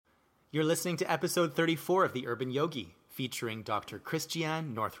You're listening to episode 34 of The Urban Yogi, featuring Dr.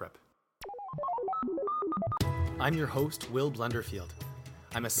 Christiane Northrup. I'm your host, Will Blunderfield.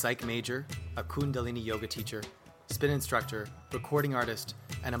 I'm a psych major, a Kundalini yoga teacher, spin instructor, recording artist,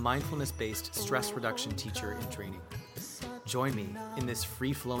 and a mindfulness-based stress reduction teacher in training. Join me in this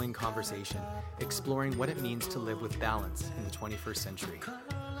free-flowing conversation, exploring what it means to live with balance in the 21st century.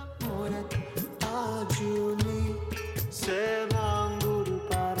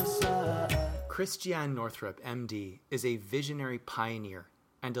 Christiane Northrup, MD, is a visionary pioneer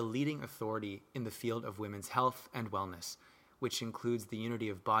and a leading authority in the field of women's health and wellness, which includes the unity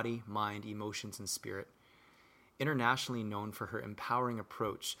of body, mind, emotions, and spirit. Internationally known for her empowering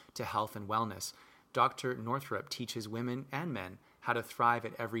approach to health and wellness, Dr. Northrup teaches women and men how to thrive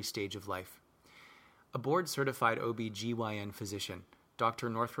at every stage of life. A board-certified OB/GYN physician,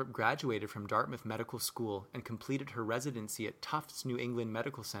 Dr. Northrup graduated from Dartmouth Medical School and completed her residency at Tufts New England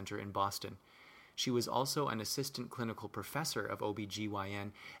Medical Center in Boston. She was also an assistant clinical professor of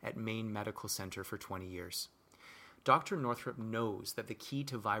OB/GYN at Maine Medical Center for 20 years. Dr. Northrup knows that the key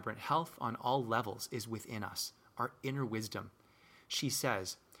to vibrant health on all levels is within us, our inner wisdom. She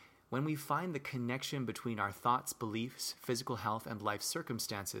says, when we find the connection between our thoughts, beliefs, physical health, and life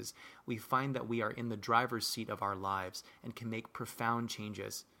circumstances, we find that we are in the driver's seat of our lives and can make profound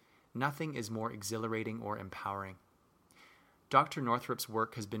changes. Nothing is more exhilarating or empowering. Dr. Northrup's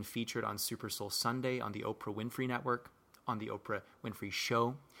work has been featured on Super Soul Sunday on the Oprah Winfrey Network, on the Oprah Winfrey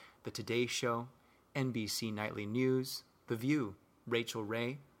Show, The Today Show, NBC Nightly News, The View, Rachel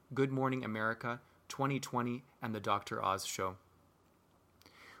Ray, Good Morning America, 2020, and The Dr. Oz Show.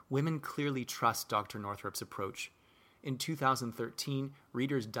 Women clearly trust Dr. Northrup's approach. In 2013,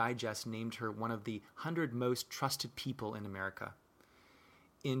 Reader's Digest named her one of the 100 most trusted people in America.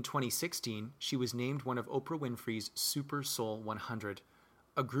 In 2016, she was named one of Oprah Winfrey's Super Soul 100,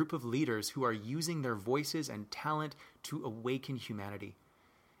 a group of leaders who are using their voices and talent to awaken humanity.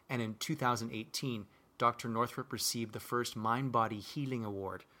 And in 2018, Dr. Northrup received the first Mind Body Healing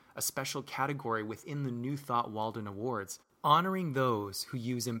Award, a special category within the New Thought Walden Awards, honoring those who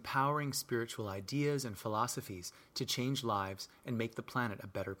use empowering spiritual ideas and philosophies to change lives and make the planet a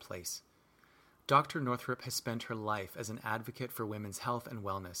better place. Dr. Northrup has spent her life as an advocate for women's health and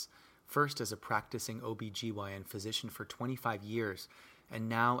wellness, first as a practicing OB/GYN physician for 25 years, and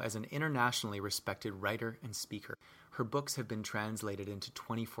now as an internationally respected writer and speaker. Her books have been translated into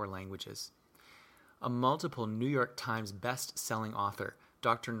 24 languages. A multiple New York Times best-selling author,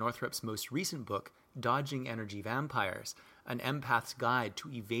 Dr. Northrup's most recent book, Dodging Energy Vampires, An Empath's Guide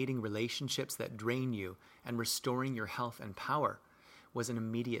to Evading Relationships That Drain You and Restoring Your Health and Power, was an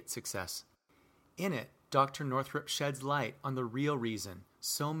immediate success. In it, Dr. Northrup sheds light on the real reason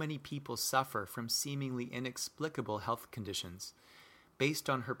so many people suffer from seemingly inexplicable health conditions. Based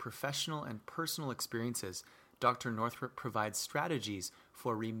on her professional and personal experiences, Dr. Northrup provides strategies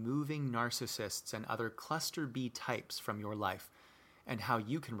for removing narcissists and other cluster B types from your life, and how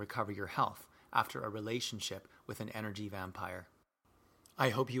you can recover your health after a relationship with an energy vampire. I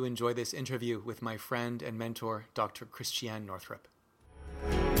hope you enjoy this interview with my friend and mentor, Dr. Christiane Northrup.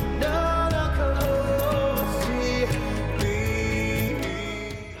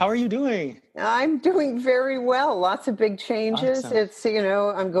 How are you doing? I'm doing very well. Lots of big changes. Awesome. It's,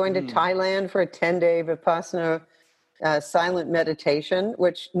 I'm going to Thailand for a 10-day Vipassana silent meditation,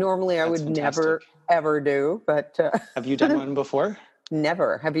 which normally I would never, ever do. But have you done one before?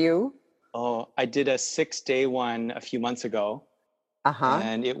 Never. Have you? Oh, I did a 6-day one a few months ago.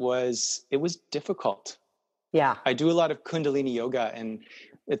 And it was difficult. Yeah. I do a lot of Kundalini yoga, and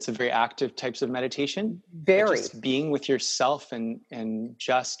it's a very active types of meditation. Very. Just being with yourself and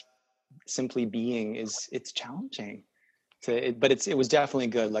just simply being it's challenging. But it was definitely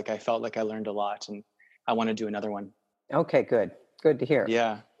good. Like I felt like I learned a lot, and I want to do another one. Okay, good. Good to hear.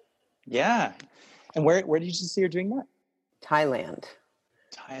 Yeah. And where did you say you're doing that? Thailand.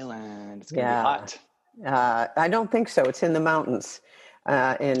 It's going to be hot. I don't think so. It's in the mountains.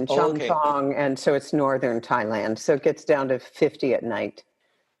 In Chomtong, and so it's northern Thailand. So it gets down to 50 at night.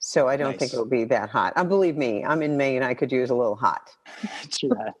 So I don't think it'll be that hot. Believe me, I'm in Maine. I could use a little hot. True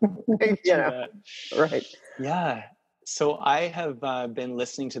that. Right. Yeah. So I have been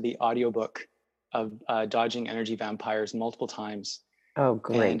listening to the audiobook of Dodging Energy Vampires multiple times. Oh,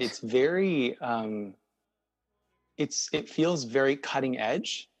 great. And it's very, it feels very cutting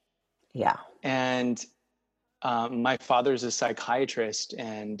edge. Yeah. And my father's a psychiatrist,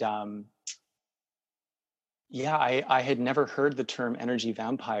 and I had never heard the term energy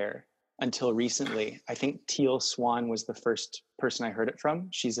vampire until recently. I think Teal Swan was the first person I heard it from.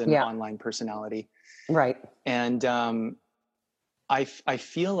 She's an online personality. Right. And I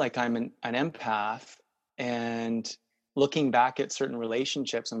feel like I'm an empath, and looking back at certain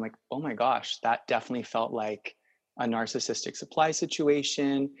relationships, I'm like, oh my gosh, that definitely felt like a narcissistic supply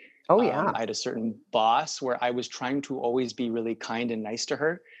situation. Oh, yeah. I had a certain boss where I was trying to always be really kind and nice to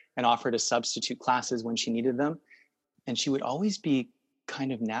her and offer to substitute classes when she needed them. And she would always be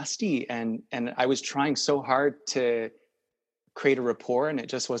kind of nasty. And I was trying so hard to create a rapport, and it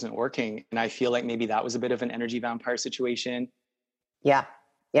just wasn't working. And I feel like maybe that was a bit of an energy vampire situation. Yeah.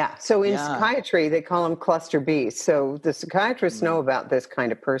 Yeah. So in Yeah. psychiatry, they call them cluster Bs. So the psychiatrists know about this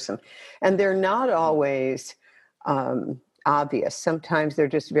kind of person, and they're not always obvious. Sometimes they're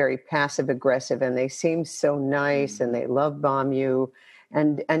just very passive aggressive, and they seem so nice and they love bomb you.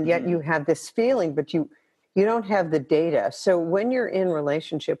 And yet you have this feeling, but you don't have the data. So when you're in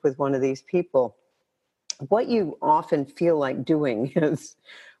relationship with one of these people, what you often feel like doing is,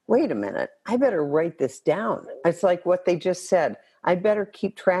 wait a minute, I better write this down. It's like what they just said. I better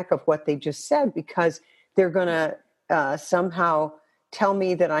keep track of what they just said, because they're going to somehow tell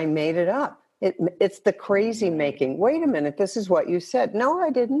me that I made it up. It's the crazy making. Wait a minute, this is what you said. No, I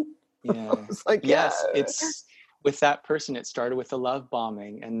didn't. Yeah. It's like, yes, it's with that person. It started with a love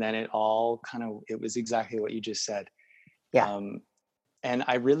bombing, and then it was exactly what you just said. Yeah. And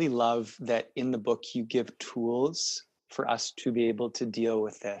I really love that in the book you give tools for us to be able to deal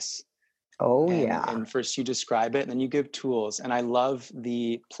with this. Oh, And first you describe it, and then you give tools. And I love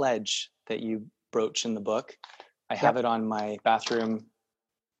the pledge that you broach in the book. I have it on my bathroom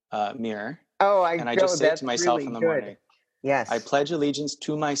mirror. Oh, and I just say it to myself really in the good. morning. Yes. I pledge allegiance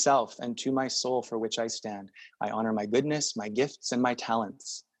to myself and to my soul for which I stand. I honor my goodness, my gifts, and my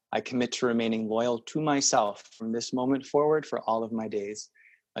talents. I commit to remaining loyal to myself from this moment forward for all of my days.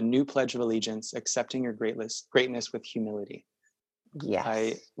 A new pledge of allegiance, accepting your greatness with humility. Yes.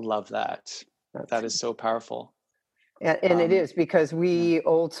 I love that. That is so powerful. And it is, because we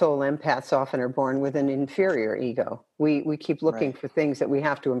old soul empaths often are born with an inferior ego. We keep looking for things that we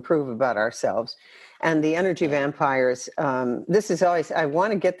have to improve about ourselves. And the energy vampires, this is always, I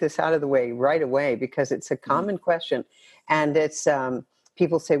want to get this out of the way right away, because it's a common question. And it's,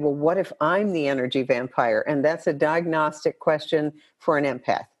 people say, well, what if I'm the energy vampire? And that's a diagnostic question for an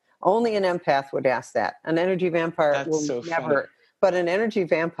empath. Only an empath would ask that. An energy vampire will never, funny. But an energy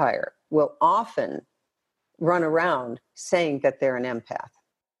vampire will often run around saying that they're an empath.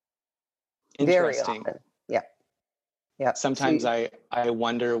 Very often. Yeah. Sometimes I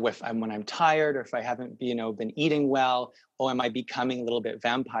wonder when I'm tired, or if I haven't been eating well, am I becoming a little bit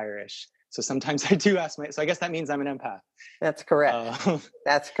vampire-ish? So sometimes I do ask so I guess that means I'm an empath. That's correct.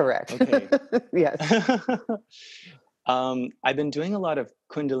 That's correct. Okay. Yes. I've been doing a lot of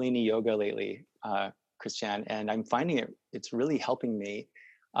Kundalini yoga lately, Christiane, and I'm finding it's really helping me.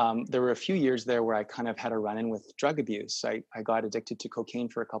 There were a few years there where I kind of had a run-in with drug abuse. I got addicted to cocaine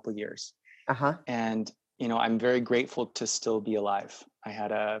for a couple of years. And, I'm very grateful to still be alive. I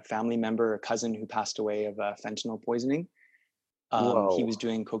had a family member, a cousin, who passed away of fentanyl poisoning. He was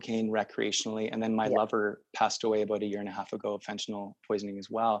doing cocaine recreationally. And then my lover passed away about 1.5 years ago of fentanyl poisoning as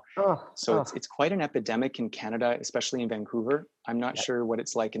well. It's quite an epidemic in Canada, especially in Vancouver. I'm not sure what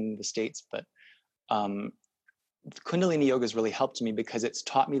it's like in the States, but Kundalini yoga has really helped me, because it's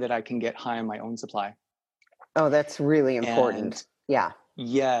taught me that I can get high on my own supply. Oh, that's really important.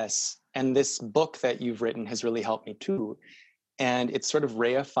 Yes. And this book that you've written has really helped me too. And it's sort of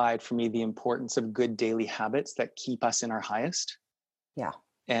reified for me the importance of good daily habits that keep us in our highest.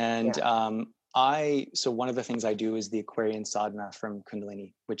 And so one of the things I do is the Aquarian sadhana from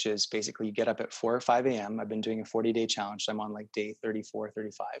Kundalini, which is basically you get up at 4 or 5 a.m. I've been doing a 40-day challenge. So I'm on like day 34,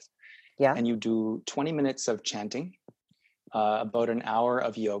 35. And you do 20 minutes of chanting, about an hour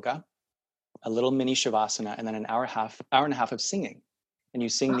of yoga, a little mini shavasana, and then an hour and a half of singing. And you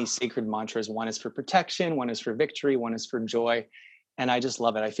sing these sacred mantras. One is for protection, one is for victory, one is for joy. And I just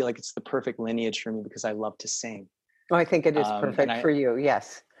love it. I feel like it's the perfect lineage for me, because I love to sing. Oh, I think it is perfect for you.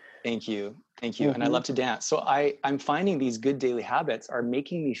 Yes. Thank you. And I love to dance. So I'm finding these good daily habits are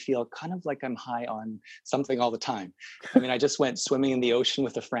making me feel kind of like I'm high on something all the time. I mean, I just went swimming in the ocean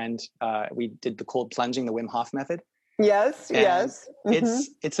with a friend. We did the cold plunging, the Wim Hof method. Yes.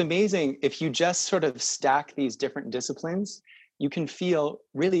 It's amazing. If you just sort of stack these different disciplines, you can feel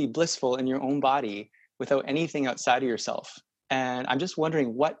really blissful in your own body without anything outside of yourself. And I'm just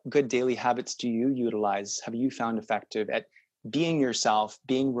wondering, what good daily habits do you utilize? Have you found effective at being yourself,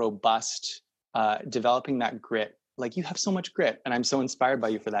 being robust, developing that grit? Like, you have so much grit, and I'm so inspired by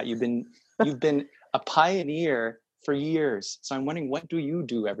you for that. You've been a pioneer for years. So I'm wondering, what do you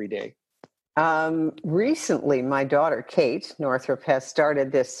do every day? Recently, my daughter, Kate Northrup, has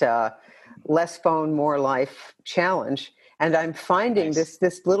started this Less Phone, More Life challenge. And I'm finding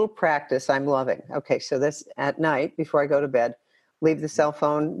this little practice I'm loving. Okay, so this at night before I go to bed, leave the cell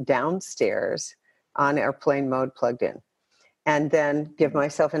phone downstairs on airplane mode plugged in. And then give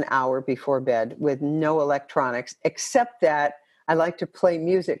myself an hour before bed with no electronics, except that I like to play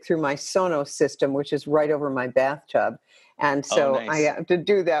music through my Sonos system, which is right over my bathtub. And so I have to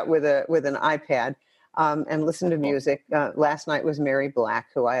do that with an iPad and listen to music. Last night was Mary Black,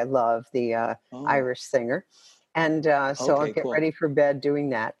 who I love, the Irish singer. And so I'll get ready for bed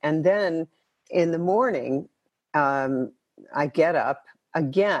doing that. And then in the morning, I get up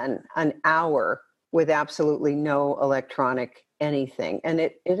again an hour with absolutely no electronic anything. And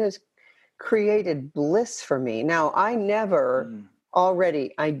it has created bliss for me. Now, I do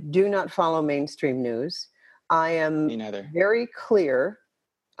not follow mainstream news. I am very clear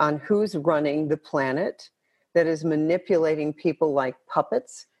on who's running the planet that is manipulating people like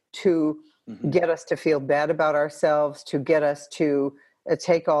puppets to get us to feel bad about ourselves, to get us to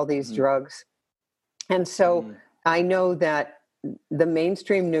take all these drugs. And so I know that the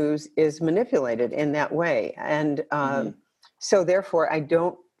mainstream news is manipulated in that way. And so therefore, I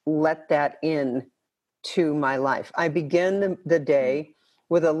don't let that in to my life. I begin the day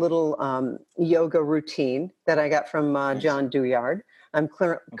with a little yoga routine that I got from John Douillard. I'm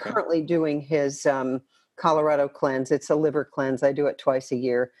currently doing his Colorado cleanse. It's a liver cleanse. I do it twice a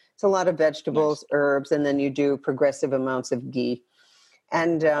year. It's a lot of vegetables, herbs, and then you do progressive amounts of ghee.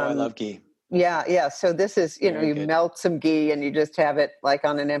 And I love ghee. Yeah. So this is, you melt some ghee and you just have it like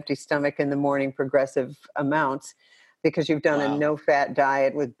on an empty stomach in the morning, progressive amounts, because you've done a no-fat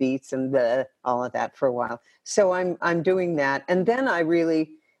diet with beets and all of that for a while. So I'm doing that. And then I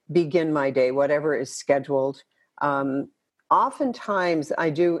really begin my day, whatever is scheduled. Oftentimes I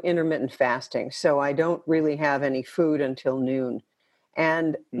do intermittent fasting, so I don't really have any food until noon.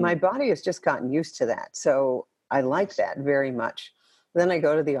 And my body has just gotten used to that. So I like that very much. Then I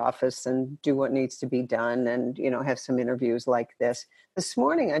go to the office and do what needs to be done and, have some interviews like this. This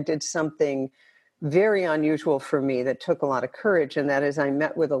morning I did something very unusual for me that took a lot of courage. And that is I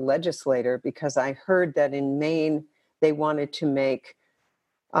met with a legislator because I heard that in Maine, they wanted to make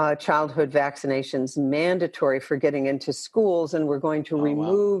childhood vaccinations mandatory for getting into schools. And we're going to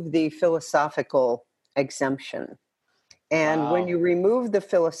remove the philosophical exemption. And when you remove the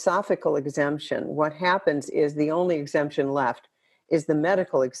philosophical exemption, what happens is the only exemption left is the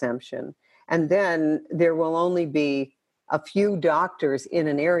medical exemption. And then there will only be a few doctors in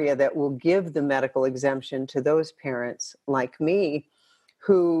an area that will give the medical exemption to those parents like me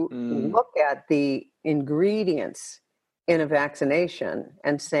who look at the ingredients in a vaccination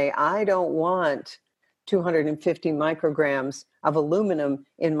and say, I don't want 250 micrograms of aluminum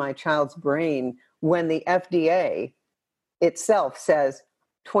in my child's brain when the FDA itself says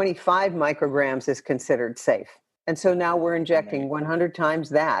 25 micrograms is considered safe. And so now we're injecting 100 times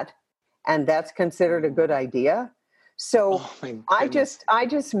that, and that's considered a good idea. So I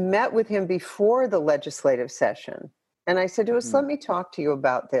just met with him before the legislative session, and I said to us, let me talk to you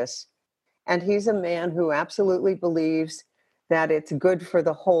about this. And he's a man who absolutely believes that it's good for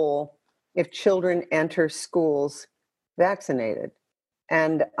the whole if children enter schools vaccinated.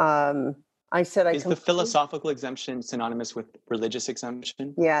 And I said, is the philosophical exemption synonymous with religious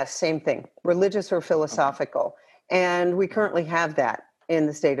exemption? Yeah, same thing, religious or philosophical. And we currently have that in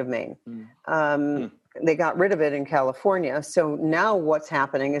the state of Maine. They got rid of it in California. So now what's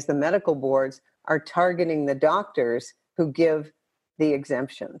happening is the medical boards are targeting the doctors who give the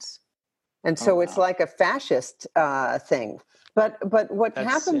exemptions. And so it's like a fascist thing. But what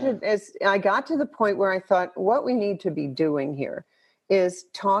happened is I got to the point where I thought what we need to be doing here is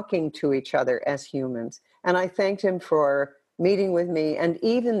talking to each other as humans. And I thanked him for meeting with me. And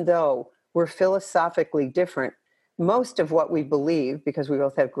even though we're philosophically different, most of what we believe, because we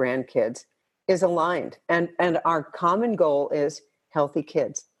both have grandkids, is aligned. And our common goal is healthy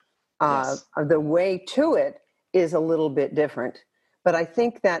kids. The way to it is a little bit different. But I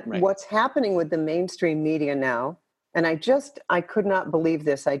think that what's happening with the mainstream media now, and I could not believe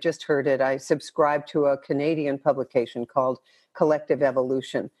this. I just heard it. I subscribe to a Canadian publication called Collective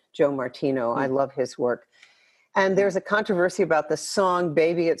Evolution, Joe Martino. I love his work. And there's a controversy about the song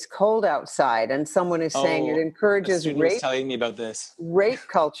 "Baby It's Cold Outside," and someone is saying it encourages rape. Telling me about this rape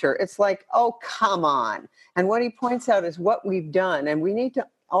culture. It's like, oh, come on. And what he points out is what we've done, and we need to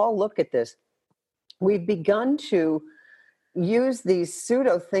all look at this. We've begun to use these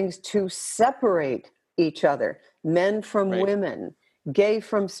pseudo things to separate each other, men from women, gay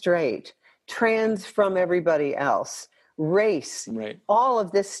from straight, trans from everybody else, race, all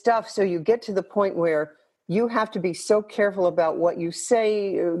of this stuff. So you get to the point where you have to be so careful about what you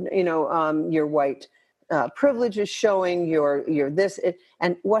say, you're white, privilege is showing, you're this.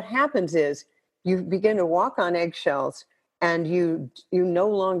 And what happens is you begin to walk on eggshells, and you no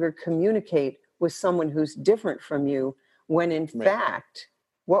longer communicate with someone who's different from you, when in fact,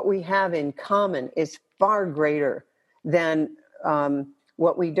 what we have in common is far greater than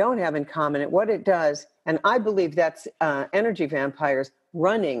what we don't have in common. And what it does, and I believe that's energy vampires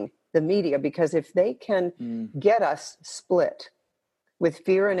running the media, because if they can get us split with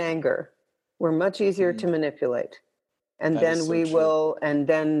fear and anger, we're much easier to manipulate. And That then is so we true. will, and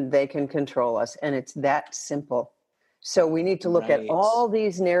then they can control us. And it's that simple. So we need to look at all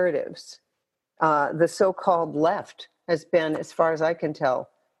these narratives. The so-called left has been, as far as I can tell,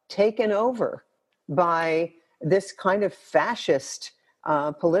 taken over by this kind of fascist,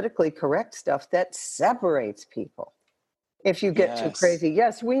 politically correct stuff that separates people. If you get too crazy,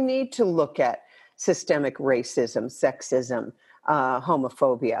 yes, we need to look at systemic racism, sexism,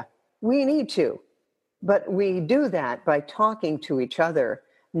 homophobia. We need to. But we do that by talking to each other,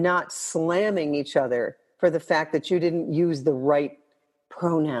 not slamming each other for the fact that you didn't use the right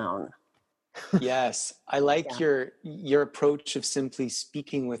pronoun. Yes, I like your approach of simply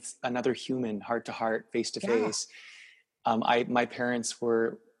speaking with another human, heart to heart, face to face. My parents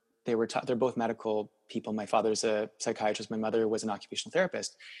they're both medical people. My father's a psychiatrist. My mother was an occupational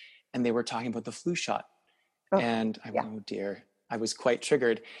therapist, and they were talking about the flu shot. And I went, oh dear, I was quite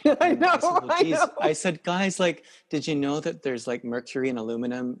triggered. I know. I said, well, geez. I said, guys, like, did you know that there's like mercury and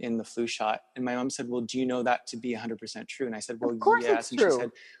aluminum in the flu shot? And my mom said, well, do you know that to be 100% true? And I said, well, of course yes. It's true.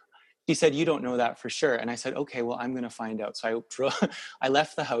 And she said, you don't know that for sure. And I said, okay, well, I'm going to find out. So I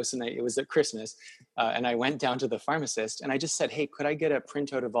left the house, and it was at Christmas. And I went down to the pharmacist, and I just said, hey, could I get a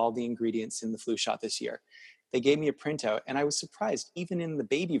printout of all the ingredients in the flu shot this year? They gave me a printout, and I was surprised. Even in the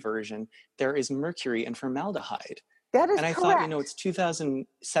baby version, there is mercury and formaldehyde. That is and I correct. thought, it's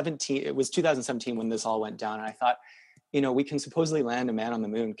 2017. It was 2017 when this all went down. And I thought, we can supposedly land a man on the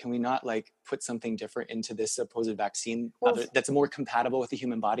moon. Can we not put something different into this supposed vaccine that's more compatible with the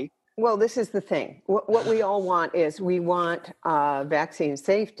human body? Well, this is the thing. What we all want is we want vaccine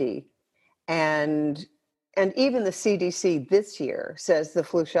safety. And even the CDC this year says the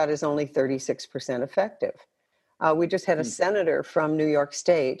flu shot is only 36% effective. We just had a senator from New York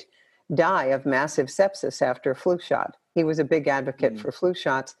State die of massive sepsis after a flu shot. He was a big advocate for flu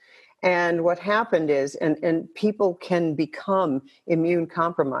shots. And what happened is, and people can become immune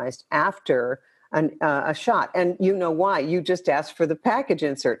compromised after a shot. And you know why? You just asked for the package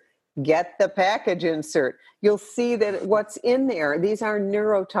insert. Get the package insert. You'll see that what's in there, these are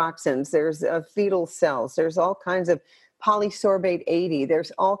neurotoxins. There's fetal cells. There's all kinds of polysorbate 80.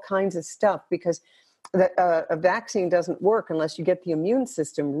 There's all kinds of stuff, because a vaccine doesn't work unless you get the immune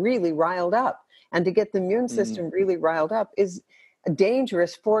system really riled up. And to get the immune system really riled up is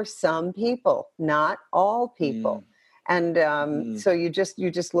dangerous for some people, not all people. And so you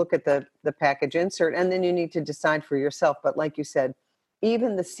just look at the package insert, and then you need to decide for yourself. But like you said,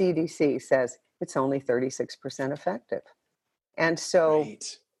 even the CDC says it's only 36% effective. And so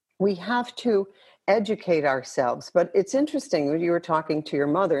we have to educate ourselves. But it's interesting when you were talking to your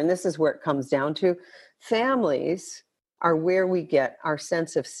mother, and this is where it comes down to, families are where we get our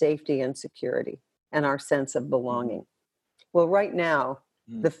sense of safety and security and our sense of belonging. Well, right now,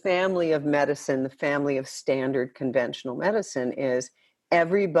 the family of medicine, the family of standard conventional medicine is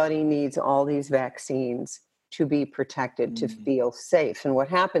everybody needs all these vaccines to be protected, to feel safe. And what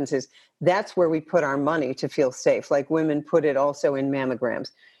happens is that's where we put our money to feel safe. Like women put it also in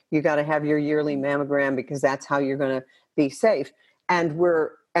mammograms. You got to have your yearly mammogram because that's how you're going to be safe. And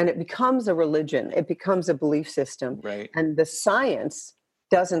it becomes a religion. It becomes a belief system. Right. And the science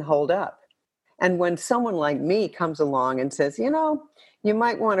doesn't hold up. And when someone like me comes along and says, you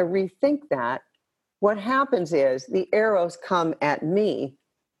might want to rethink that, what happens is the arrows come at me,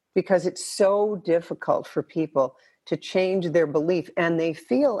 because it's so difficult for people to change their belief. And they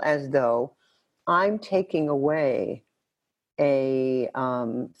feel as though I'm taking away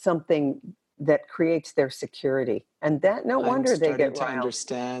something that creates their security. And that, no wonder they get riled. I'm starting to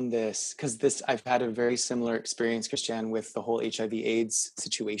understand this, because I've had a very similar experience, Christiane, with the whole HIV/AIDS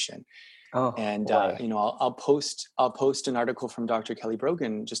situation. Oh, and boy. I'll post an article from Dr. Kelly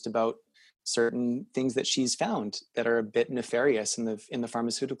Brogan just about certain things that she's found that are a bit nefarious in the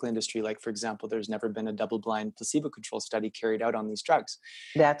pharmaceutical industry. Like, for example, there's never been a double-blind placebo-controlled study carried out on these drugs.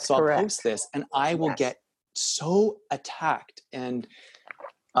 That's so correct. I'll post this, and I will get so attacked. And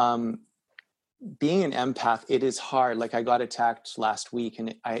being an empath, it is hard. Like, I got attacked last week,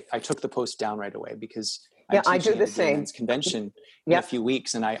 and I took the post down right away because I'm I do teaching the at a gay same. men's convention in a few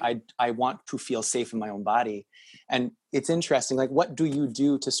weeks, and I want to feel safe in my own body. And it's interesting, like, what do you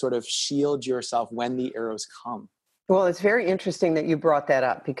do to sort of shield yourself when the arrows come? Well, it's very interesting that you brought that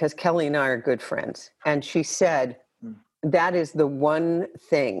up, because Kelly and I are good friends. And she said, that is the one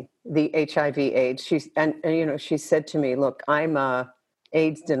thing, the HIV/AIDS. She said to me, look, I'm a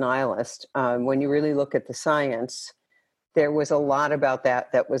AIDS denialist. When you really look at the science, there was a lot about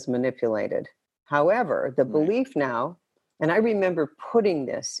that was manipulated. However, the belief now, and I remember putting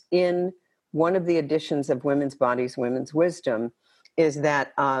this in one of the editions of Women's Bodies, Women's Wisdom, is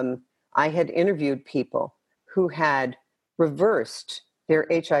that I had interviewed people who had reversed their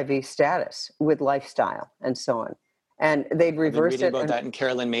HIV status with lifestyle and so on. And they'd reversed it. I've been reading about that in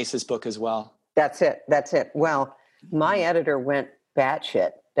Carolyn Mace's book as well. That's it. Well, my editor went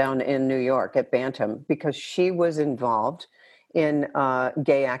batshit down in New York at Bantam because she was involved in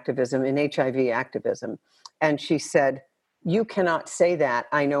gay activism, in HIV activism. And she said, you cannot say that.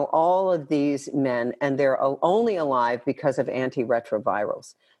 I know all of these men, and they're only alive because of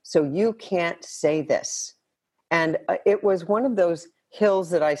antiretrovirals. So you can't say this. And it was one of those hills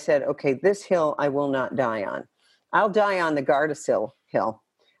that I said, okay, this hill I will not die on. I'll die on the Gardasil hill,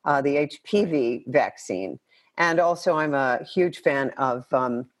 the HPV vaccine. And also I'm a huge fan of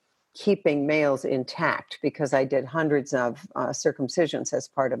keeping males intact, because I did hundreds of circumcisions as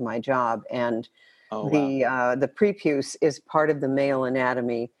part of my job. And the prepuce is part of the male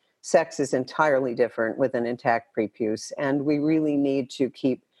anatomy. Sex is entirely different with an intact prepuce. And we really need to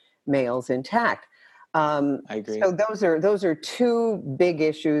keep males intact. I agree. So those are two big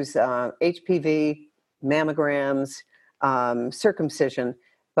issues, HPV, mammograms, circumcision.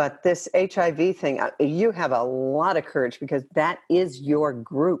 But this HIV thing, you have a lot of courage, because that is your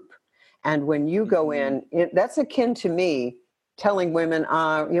group. And when you go in, that's akin to me telling women,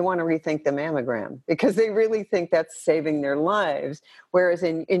 you want to rethink the mammogram, because they really think that's saving their lives. Whereas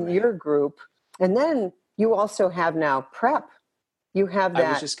in your group, and then you also have now PrEP. You have that.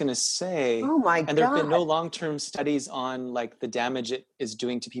 I was just going to say, oh my and there have God. been no long-term studies on like the damage it is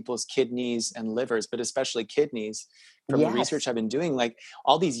doing to people's kidneys and livers, but especially kidneys. From the research I've been doing, like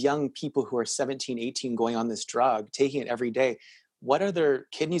all these young people who are 17, 18 going on this drug, taking it every day, what are their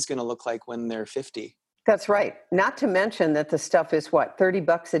kidneys going to look like when they're 50? That's right. Not to mention that the stuff is what,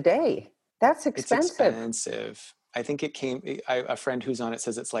 $30 a day? That's expensive. It's expensive. I think a friend who's on it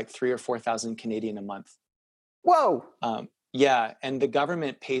says it's like 3,000 or 4,000 Canadian a month. Whoa. Yeah, and the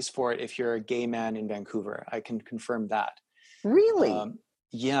government pays for it if you're a gay man in Vancouver. I can confirm that. Really?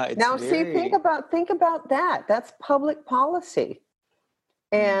 Yeah, it's now see, think about that. That's public policy.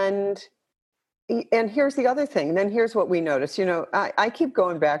 And here's the other thing. And then here's what we notice. I keep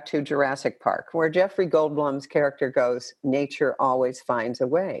going back to Jurassic Park, where Jeffrey Goldblum's character goes, nature always finds a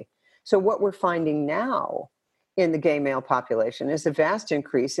way. So what we're finding now in the gay male population is a vast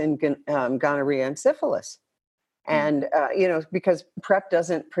increase in gonorrhea and syphilis. And, because PrEP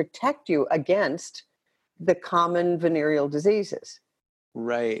doesn't protect you against the common venereal diseases.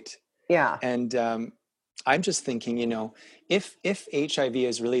 Right. Yeah. And I'm just thinking, if HIV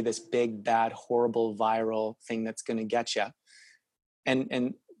is really this big, bad, horrible viral thing that's going to get you,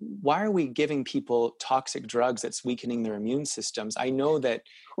 and why are we giving people toxic drugs that's weakening their immune systems? I know that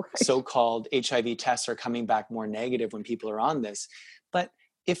so-called HIV tests are coming back more negative when people are on this, but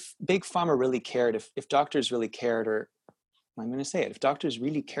if Big Pharma really cared, if doctors really cared, or I'm going to say it, if doctors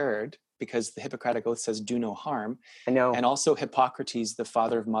really cared, because the Hippocratic Oath says do no harm. I know. And also Hippocrates, the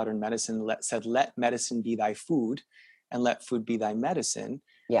father of modern medicine, said, let medicine be thy food and let food be thy medicine.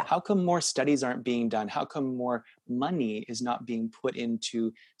 Yeah. How come more studies aren't being done? How come more money is not being put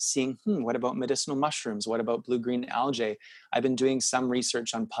into seeing, what about medicinal mushrooms? What about blue-green algae? I've been doing some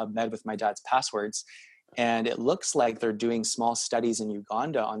research on PubMed with my dad's passwords, and it looks like they're doing small studies in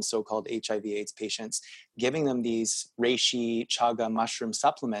Uganda on so-called HIV/AIDS patients, giving them these reishi, chaga mushroom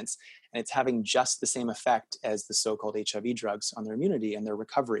supplements, and it's having just the same effect as the so-called HIV drugs on their immunity and their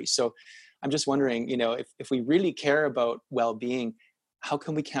recovery. So I'm just wondering, if we really care about well-being, how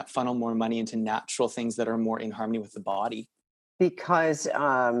come we can't funnel more money into natural things that are more in harmony with the body? Because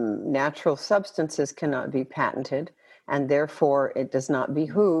natural substances cannot be patented, and therefore it does not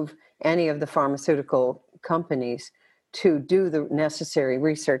behoove any of the pharmaceutical companies to do the necessary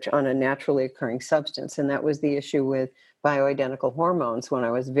research on a naturally occurring substance. And that was the issue with bioidentical hormones when I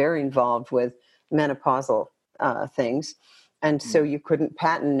was very involved with menopausal things. And so you couldn't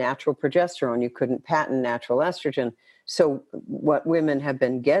patent natural progesterone, you couldn't patent natural estrogen. So what women have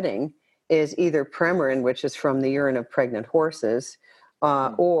been getting is either Premarin, which is from the urine of pregnant horses,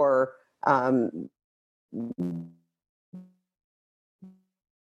 or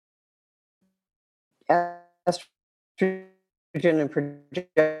estrogen and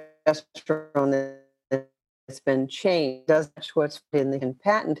progesterone that's been changed doesn't match what's in the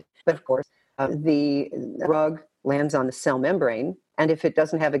patent. But of course, the drug lands on the cell membrane, and if it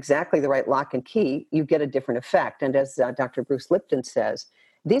doesn't have exactly the right lock and key, you get a different effect. And as Dr. Bruce Lipton says,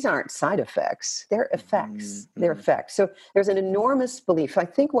 these aren't side effects, they're effects. Mm-hmm. They're effects. So there's an enormous belief. I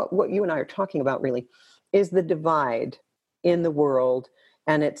think what you and I are talking about really is the divide in the world,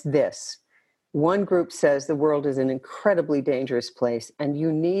 and it's this. One group says the world is an incredibly dangerous place, and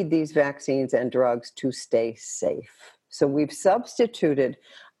you need these vaccines and drugs to stay safe. So we've substituted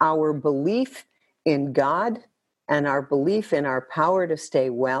our belief in God and our belief in our power to stay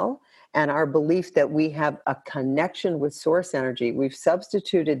well and our belief that we have a connection with source energy. We've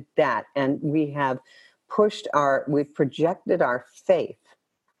substituted that, and we've projected our faith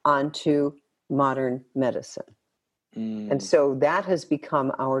onto modern medicine. And so that has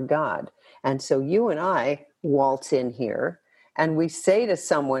become our God. And so you and I waltz in here and we say to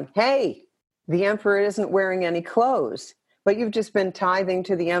someone, hey, the emperor isn't wearing any clothes, but you've just been tithing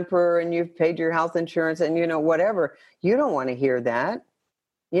to the emperor and you've paid your health insurance and, whatever. You don't want to hear that,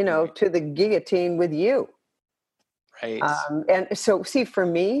 right. To the guillotine with you. Right. And so, see, for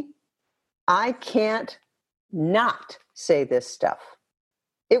me, I can't not say this stuff.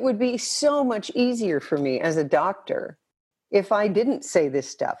 It would be so much easier for me as a doctor if I didn't say this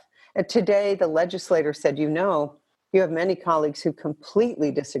stuff. And today, the legislator said, you have many colleagues who completely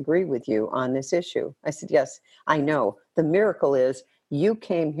disagree with you on this issue. I said, yes, I know. The miracle is you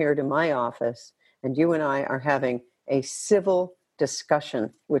came here to my office and you and I are having a civil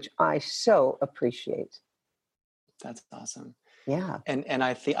discussion, which I so appreciate. That's awesome. Yeah. And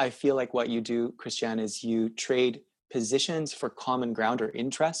I feel like what you do, Christiane, is you trade positions for common ground or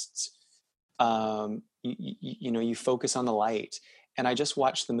interests. You focus on the light. And I just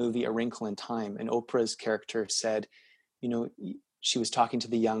watched the movie A Wrinkle in Time, and Oprah's character said, she was talking to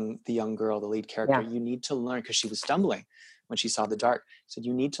the young girl, the lead character. Yeah. You need to learn, because she was stumbling when she saw the dark. Said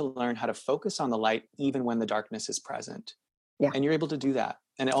you need to learn how to focus on the light even when the darkness is present. Yeah. And you're able to do that.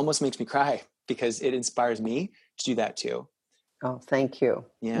 And it almost makes me cry because it inspires me to do that too. Oh, thank you.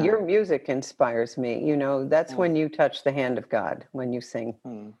 Yeah. Your music inspires me. That's when you touch the hand of God, when you sing.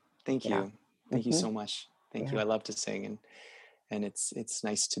 Thank you. Yeah. Thank you so much. Thank you. I love to sing, and it's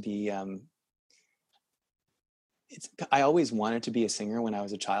nice to be. I always wanted to be a singer when I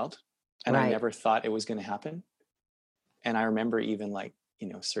was a child, and I never thought it was going to happen. And I remember even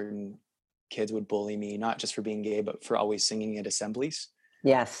certain kids would bully me, not just for being gay, but for always singing at assemblies.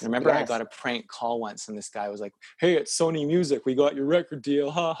 Yes. And I remember I got a prank call once, and this guy was like, "Hey, it's Sony Music. We got your record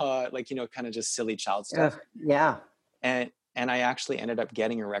deal. Ha ha." Kind of just silly child stuff. Yeah. And I actually ended up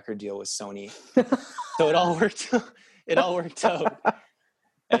getting a record deal with Sony. So it all worked. It all worked out.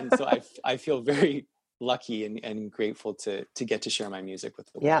 And so I feel very lucky and grateful to get to share my music with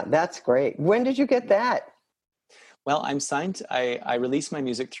the world. Yeah, that's great. When did you get that? Well, I'm signed. I released my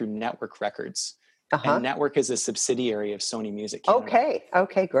music through Network Records. And Network is a subsidiary of Sony Music Canada.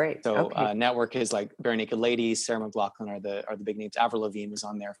 Okay, great. So Network is like Bare Naked Ladies, Sarah McLachlan are the big names. Avril Lavigne was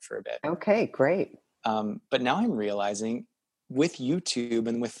on there for a bit. Okay, great. But now I'm realizing with YouTube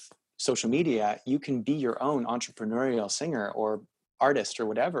and with social media, you can be your own entrepreneurial singer or artist or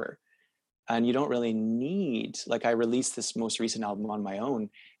whatever. And you don't really need, I released this most recent album on my own,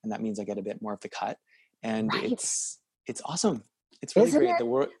 and that means I get a bit more of the cut. And it's awesome. It's really great.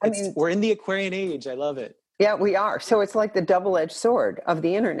 We're in the Aquarian age. I love it. Yeah, we are. So it's like the double-edged sword of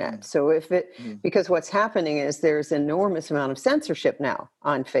the internet. So because what's happening is there's an enormous amount of censorship now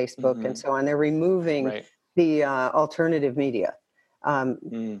on Facebook and so on. They're removing the alternative media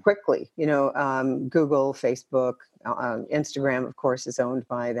quickly. Google, Facebook, Instagram, of course, is owned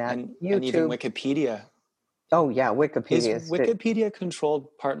by that. And YouTube. And even Wikipedia. Oh, yeah, Wikipedia. Is Wikipedia controlled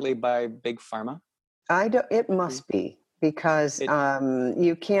partly by Big Pharma? It must be. Because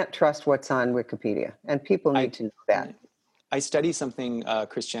you can't trust what's on Wikipedia, and people need to know that. I study something,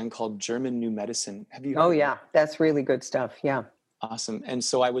 Christiane, called German New Medicine. Have you heard of it? That's really good stuff. Yeah. Awesome. And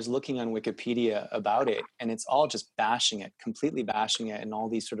so I was looking on Wikipedia about it, and it's all just completely bashing it, and all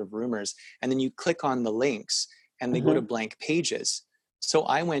these sort of rumors. And then you click on the links, and they go to blank pages. So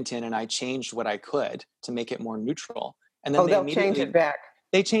I went in and I changed what I could to make it more neutral. And then they'll change it back.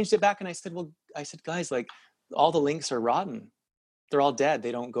 They changed it back, and I said, guys, all the links are rotten. They're all dead.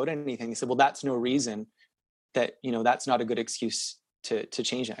 They don't go to anything. He said, well, that's no reason that, that's not a good excuse to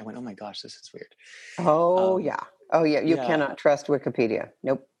change it. I went, oh my gosh, this is weird. You cannot trust Wikipedia.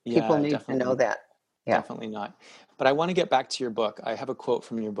 Nope. People need to know that. Yeah. Definitely not. But I want to get back to your book. I have a quote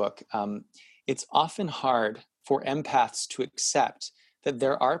from your book. It's often hard for empaths to accept that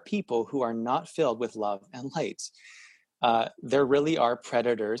there are people who are not filled with love and light. There really are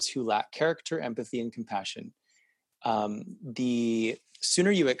predators who lack character, empathy, and compassion. The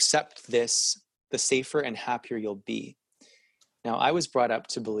sooner you accept this, the safer and happier you'll be. Now, I was brought up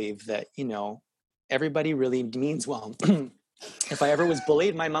to believe that, everybody really means well. If I ever was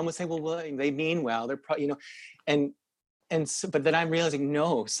bullied, my mom would say, well, they mean well. They're probably, and so, but then I'm realizing,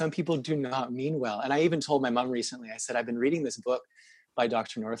 no, some people do not mean well. And I even told my mom recently, I said, I've been reading this book by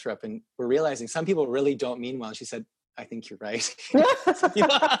Dr. Northrup, and we're realizing some people really don't mean well. And she said, I think you're right.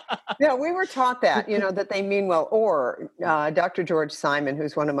 Yeah, we were taught that, that they mean well. Or Dr. George Simon,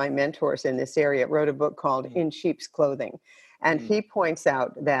 who's one of my mentors in this area, wrote a book called In Sheep's Clothing. And he points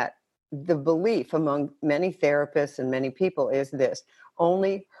out that the belief among many therapists and many people is this: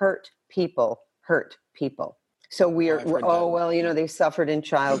 only hurt people hurt people. So they suffered in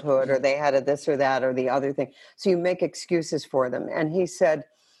childhood, or they had a this or that or the other thing. So you make excuses for them. And he said,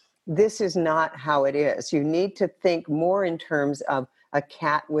 this is not how it is. You need to think more in terms of a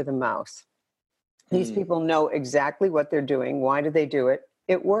cat with a mouse. These people know exactly what they're doing. Why do they do it?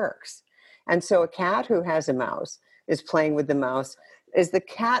 It works. And so a cat who has a mouse is playing with the mouse. Is the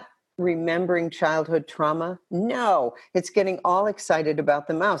cat remembering childhood trauma? No, it's getting all excited about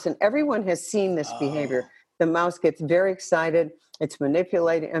the mouse. And everyone has seen this behavior. The mouse gets very excited. It's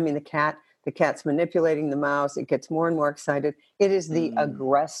manipulating. The cat's manipulating the mouse. It gets more and more excited. It is the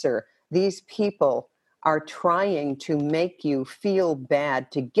aggressor. These people are trying to make you feel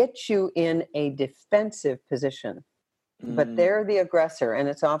bad, to get you in a defensive position. But they're the aggressor, and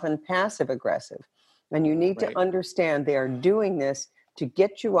it's often passive aggressive. And you need to understand they are doing this to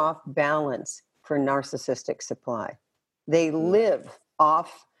get you off balance for narcissistic supply. They live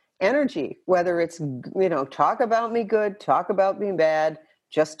off energy, whether it's, talk about me good, talk about me bad,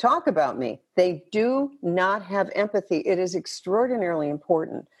 just talk about me. They do not have empathy. It is extraordinarily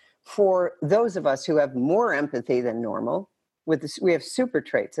important for those of us who have more empathy than normal, we have super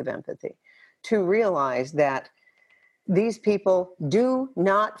traits of empathy, to realize that these people do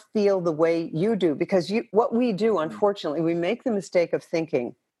not feel the way you do. Because what we do, unfortunately, we make the mistake of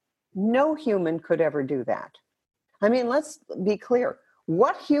thinking no human could ever do that. I mean, let's be clear.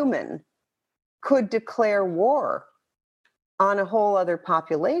 What human could declare war on a whole other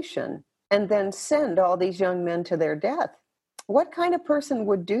population and then send all these young men to their death? What kind of person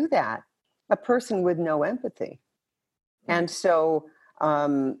would do that? A person with no empathy. And so,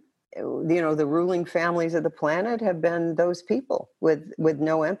 the ruling families of the planet have been those people with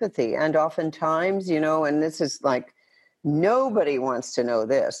no empathy. And oftentimes, and this is like, nobody wants to know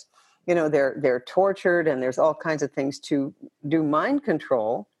this, they're tortured, and there's all kinds of things to do mind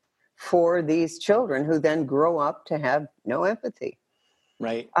control for these children who then grow up to have no empathy.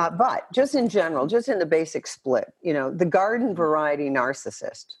 Right. But just in general, just in the basic split, the garden variety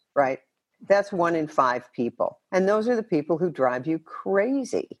narcissist, right? That's 1 in 5 people. And those are the people who drive you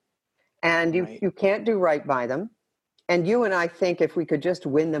crazy. And you can't do right by them. And you and I think if we could just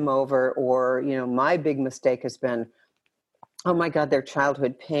win them over, or, my big mistake has been, oh my God, their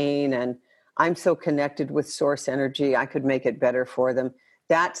childhood pain, and I'm so connected with source energy, I could make it better for them.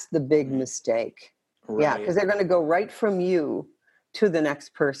 That's the big mistake. Right. Yeah, because they're going to go right from you to the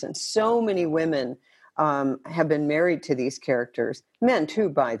next person. So many women have been married to these characters. Men too,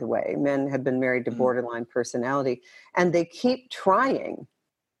 by the way. Men have been married to borderline personality, and they keep trying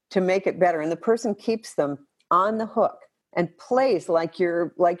to make it better. And the person keeps them on the hook and plays like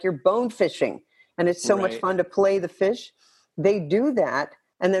you're bone fishing. And it's so much fun to play the fish. They do that.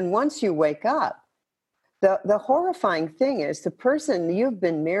 And then once you wake up, the horrifying thing is the person you've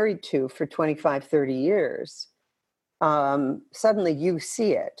been married to for 25, 30 years, suddenly you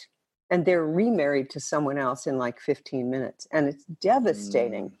see it, and they're remarried to someone else in like 15 minutes. And it's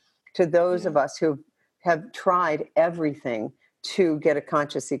devastating to those of us who have tried everything to get a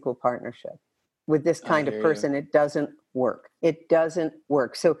conscious equal partnership with this kind of person. It doesn't work. It doesn't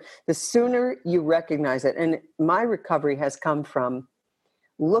work. So the sooner you recognize it, and my recovery has come from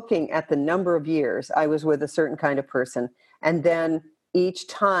looking at the number of years I was with a certain kind of person, and then each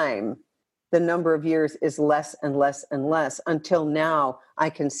time the number of years is less and less and less until now I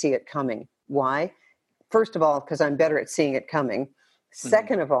can see it coming. Why? First of all, because I'm better at seeing it coming.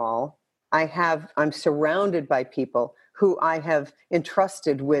 Second of all, I'm surrounded by people who I have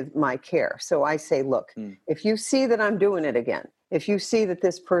entrusted with my care. So I say, look, if you see that I'm doing it again, if you see that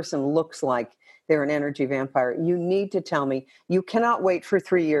this person looks like they're an energy vampire, you need to tell me. You cannot wait for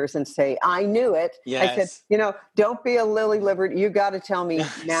 3 years and say, I knew it. Yes. I said, don't be a lily-livered. You got to tell me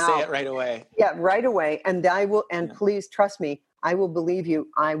now. Say it right away. Yeah, right away. And I will, and please trust me, I will believe you.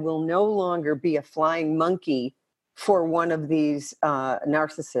 I will no longer be a flying monkey for one of these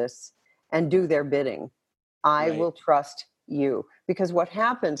narcissists and do their bidding. I will trust you. Because what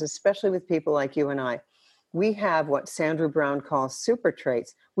happens, especially with people like you and I, we have what Sandra Brown calls super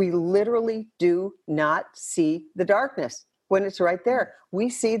traits. We literally do not see the darkness when it's right there. We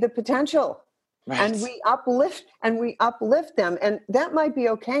see the potential. Right. And we uplift them. And that might be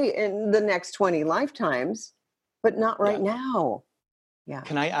okay in the next 20 lifetimes, but not right now. Yeah.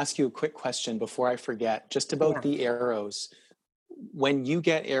 Can I ask you a quick question before I forget, just about the arrows? When you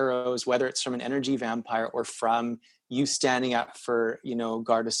get arrows, whether it's from an energy vampire or from you standing up for,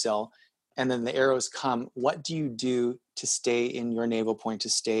 Gardasil, and then the arrows come, what do you do to stay in your navel point, to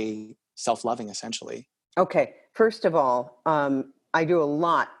stay self-loving, essentially? Okay. First of all, I do a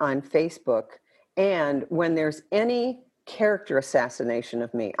lot on Facebook. And when there's any character assassination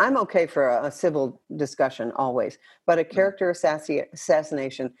of me, I'm okay for a civil discussion always, but a character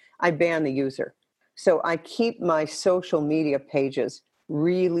assassination, I ban the user. So I keep my social media pages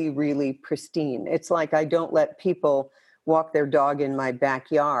really, really pristine. It's like I don't let people walk their dog in my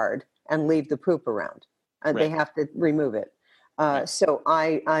backyard and leave the poop around. They have to remove it. So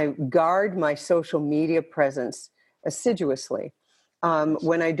I guard my social media presence assiduously.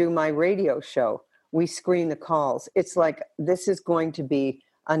 When I do my radio show, we screen the calls. It's like this is going to be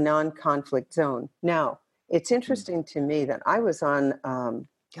a non-conflict zone. Now, it's interesting to me that I was on, the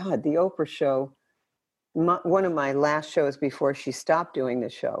Oprah show, one of my last shows before she stopped doing the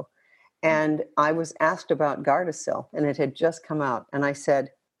show. And I was asked about Gardasil, and it had just come out. And I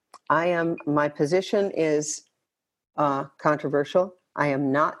said, my position is controversial. I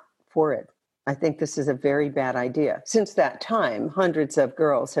am not for it. I think this is a very bad idea. Since that time, hundreds of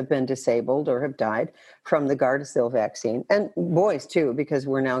girls have been disabled or have died from the Gardasil vaccine, and boys too, because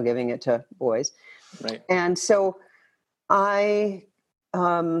we're now giving it to boys. Right. And so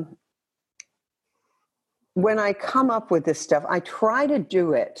when I come up with this stuff, I try to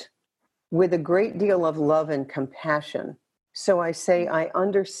do it with a great deal of love and compassion. So I say, I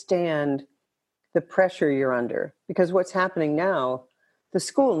understand the pressure you're under, because what's happening now, the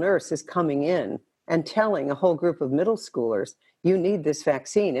school nurse is coming in and telling a whole group of middle schoolers, you need this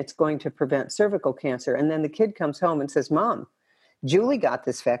vaccine. It's going to prevent cervical cancer. And then the kid comes home and says, Mom, Julie got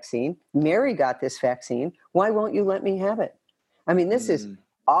this vaccine. Mary got this vaccine. Why won't you let me have it? I mean, this is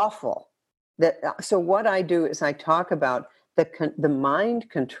awful. So what I do is I talk about the mind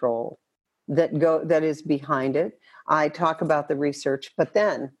control that is behind it. I talk about the research, but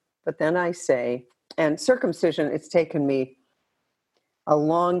then I say, and circumcision, it's taken me a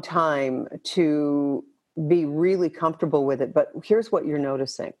long time to be really comfortable with it. But here's what you're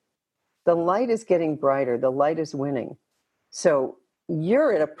noticing. The light is getting brighter. The light is winning. So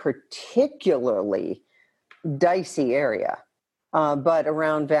you're in a particularly dicey area. But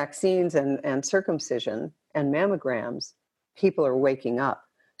around vaccines and circumcision and mammograms, people are waking up.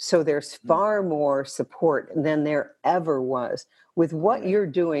 So there's far more support than there ever was. With what you're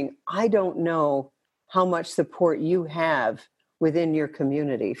doing, I don't know how much support you have within your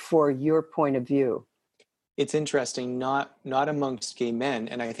community for your point of view. It's interesting, not amongst gay men,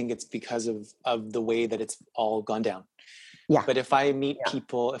 and I think it's because of the way that it's all gone down. Yeah. But if I meet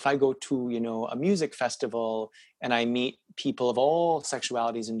people, if I go to, a music festival and I meet people of all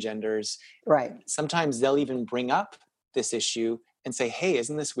sexualities and genders, right, sometimes they'll even bring up this issue and say, hey,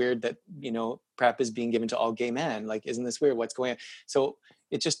 isn't this weird that, PrEP is being given to all gay men? Like, isn't this weird? What's going on? So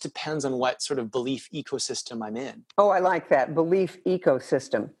it just depends on what sort of belief ecosystem I'm in. Oh, I like that, belief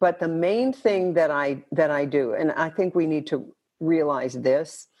ecosystem. But the main thing that I do, and I think we need to realize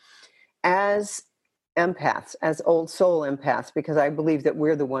this, as empaths, as old soul empaths, because I believe that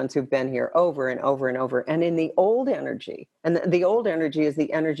we're the ones who've been here over and over and over. And in the old energy, and the old energy is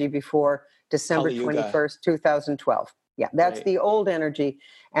the energy before December 21st, 2012. Yeah, that's right. The old energy.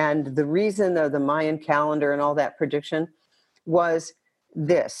 And the reason of the Mayan calendar and all that prediction was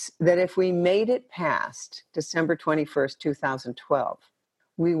this, that if we made it past December 21st, 2012,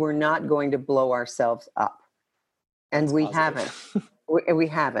 we were not going to blow ourselves up. And we haven't. We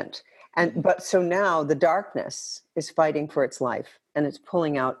haven't. But so now the darkness is fighting for its life, and it's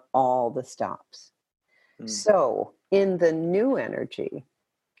pulling out all the stops. So in the new energy,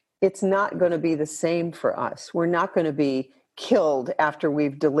 it's not going to be the same for us. We're not going to be killed after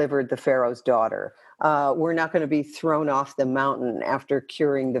we've delivered the Pharaoh's daughter. We're not going to be thrown off the mountain after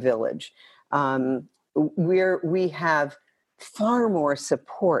curing the village. We have far more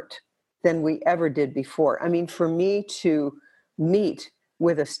support than we ever did before. I mean, for me to meet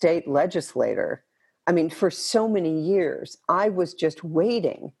with a state legislator, I mean, for so many years, I was just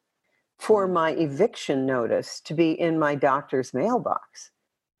waiting for my eviction notice to be in my doctor's mailbox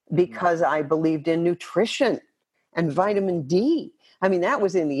because I believed in nutrition and vitamin D. I mean, that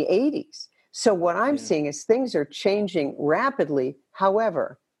was in the 80s. So what I'm seeing is things are changing rapidly.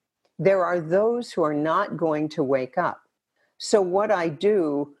 However, there are those who are not going to wake up. So what I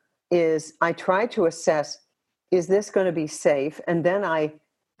do is I try to assess, is this going to be safe? And then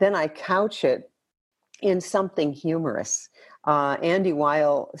I couch it in something humorous. Andy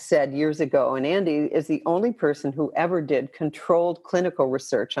Weil said years ago, and Andy is the only person who ever did controlled clinical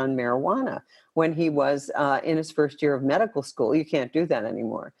research on marijuana when he was in his first year of medical school. You can't do that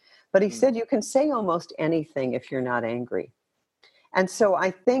anymore. But he said you can say almost anything if you're not angry. And so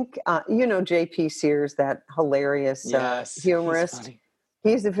I think, J.P. Sears, that hilarious humorist,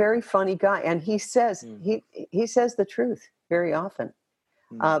 he's a very funny guy. And he says, he says the truth very often,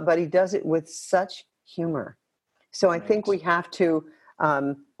 but he does it with such humor. So I think we have to,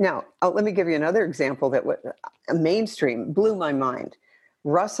 now, let me give you another example that mainstream blew my mind.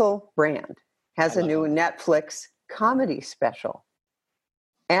 Russell Brand has a new Netflix comedy special.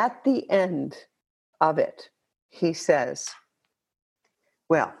 At the end of it, he says,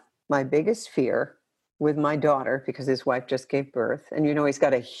 well, my biggest fear with my daughter, because his wife just gave birth, and he's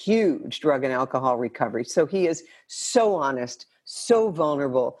got a huge drug and alcohol recovery. So he is so honest, so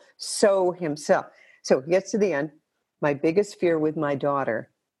vulnerable, so himself. So he gets to the end. My biggest fear with my daughter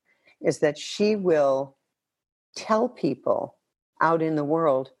is that she will tell people out in the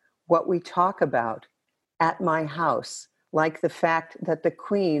world what we talk about at my house, like the fact that the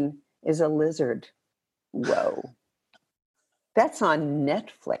queen is a lizard. Whoa. That's on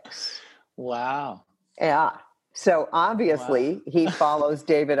Netflix. Wow. Yeah. So obviously he follows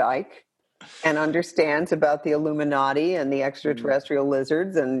David Icke and understands about the Illuminati and the extraterrestrial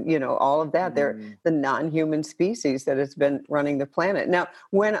lizards and, all of that. They're the non-human species that has been running the planet. Now,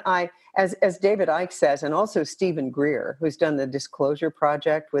 as David Icke says, and also Stephen Greer, who's done the Disclosure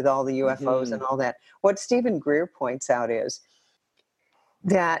Project with all the UFOs and all that, what Stephen Greer points out is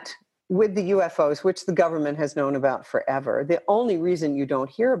that with the UFOs, which the government has known about forever, the only reason you don't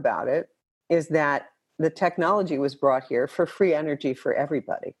hear about it is that the technology was brought here for free energy for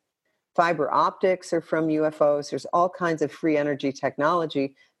everybody. Fiber optics are from UFOs. There's all kinds of free energy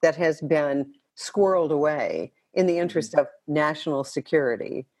technology that has been squirreled away in the interest of national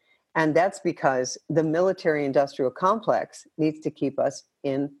security. And that's because the military-industrial complex needs to keep us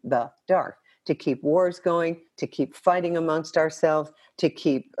in the dark, to keep wars going, to keep fighting amongst ourselves, to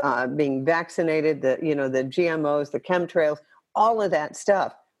keep being vaccinated, the GMOs, the chemtrails, all of that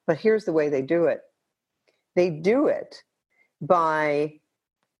stuff. But here's the way they do it. They do it by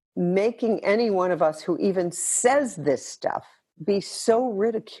making any one of us who even says this stuff be so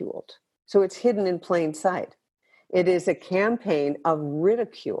ridiculed. So it's hidden in plain sight. It is a campaign of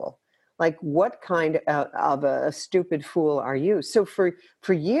ridicule. Like, what kind of a stupid fool are you? So for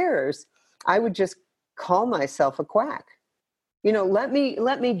years, I would just call myself a quack. Let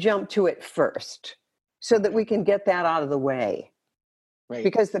me jump to it first so that we can get that out of the way. Right.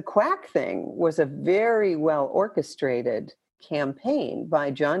 Because the quack thing was a very well orchestrated campaign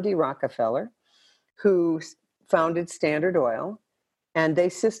by John D. Rockefeller, who founded Standard Oil, and they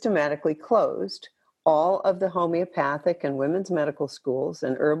systematically closed all of the homeopathic and women's medical schools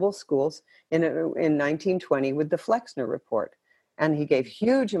and herbal schools in 1920 with the Flexner Report. And he gave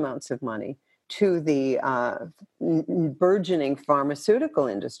huge amounts of money to the burgeoning pharmaceutical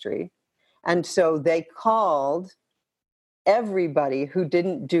industry. And so they called everybody who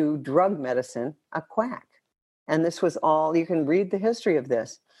didn't do drug medicine a quack. And this was all, you can read the history of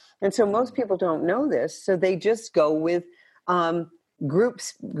this. And so most people don't know this, so they just go with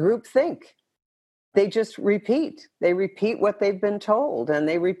groupthink. They just repeat. They repeat what they've been told, and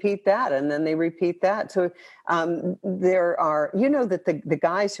they repeat that, and then they repeat that. So there are, that the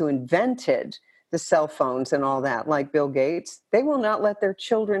guys who invented the cell phones and all that, like Bill Gates, they will not let their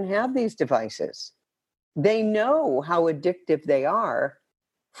children have these devices. They know how addictive they are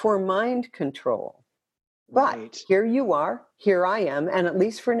for mind control. But here you are, here I am, and at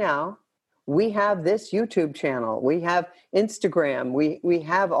least for now, we have this YouTube channel, we have Instagram, we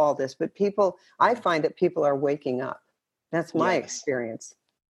have all this, but I find that people are waking up. That's my experience.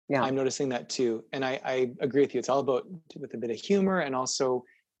 Yeah, I'm noticing that too. And I agree with you. It's all about with a bit of humor and also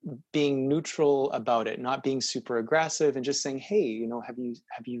being neutral about it, not being super aggressive and just saying, hey, have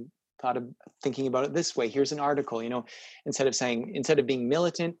you thought of thinking about it this way? Here's an article, instead of being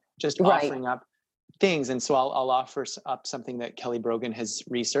militant, just offering up things. And so I'll offer up something that Kelly Brogan has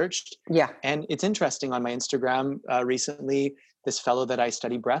researched. Yeah. And it's interesting, on my Instagram recently, this fellow that I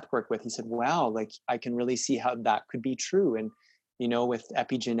study breath work with, he said, wow, like I can really see how that could be true. And, with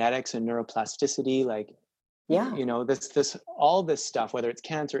epigenetics and neuroplasticity, like Yeah. This all this stuff, whether it's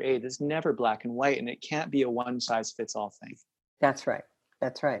cancer, AIDS, is never black and white, and it can't be a one size fits all thing. That's right.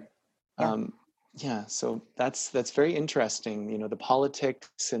 That's right. Yeah. So that's very interesting. The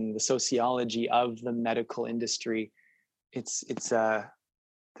politics and the sociology of the medical industry. It's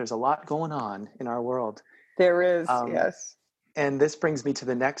there's a lot going on in our world. There is, yes. And this brings me to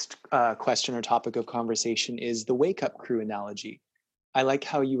the next question or topic of conversation is the wake-up crew analogy. I like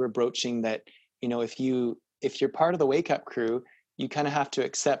how you were broaching that, if you're part of the wake-up crew, you kind of have to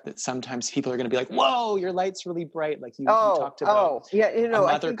accept that sometimes people are going to be like, whoa, your light's really bright. Like you talked about a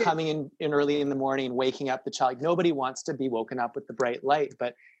mother coming in early in the morning and waking up the child. Like, nobody wants to be woken up with the bright light,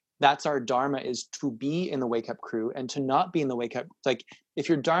 but that's our dharma, is to be in the wake-up crew and to not be in the wake-up. Like, if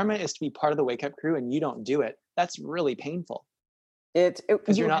your dharma is to be part of the wake-up crew and you don't do it, that's really painful.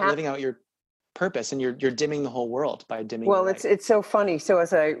 Because you're not living out your purpose, and you're dimming the whole world by dimming. Well, it's so funny. So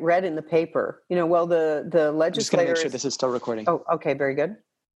as I read in the paper, the legislators. I'm just going to make sure this is still recording. Oh, okay, very good.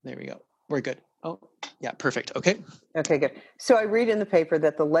 There we go. We're good. Oh, yeah, perfect. Okay, good. So I read in the paper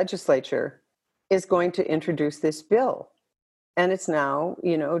that the legislature is going to introduce this bill, and it's now,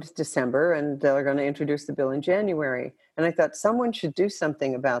 it's December, and they're going to introduce the bill in January. And I thought someone should do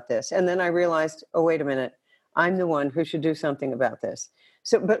something about this, and then I realized, oh, wait a minute, I'm the one who should do something about this.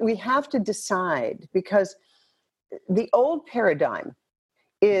 So, but we have to decide, because the old paradigm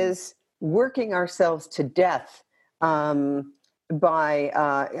is working ourselves to death by,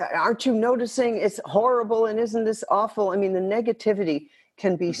 aren't you noticing it's horrible and isn't this awful? I mean, the negativity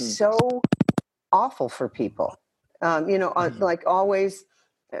can be so awful for people. Like always,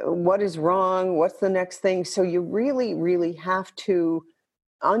 what is wrong? What's the next thing? So you really, really have to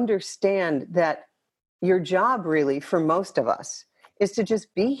understand that your job, really, for most of us, is to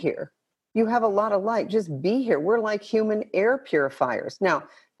just be here. You have a lot of light. Just be here. We're like human air purifiers. Now,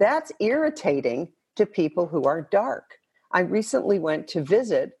 that's irritating to people who are dark. I recently went to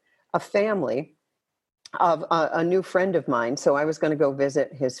visit a family of a new friend of mine. So I was going to go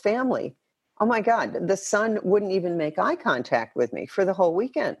visit his family. Oh my God, the son wouldn't even make eye contact with me for the whole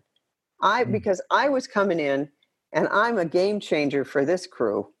weekend. Because I was coming in, and I'm a game changer for this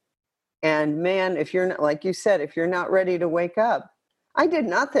crew. And man, if you're not, like you said, if you're not ready to wake up, I did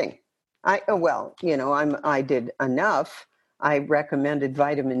nothing. I did enough. I recommended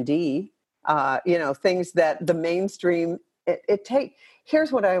vitamin D, things that the mainstream,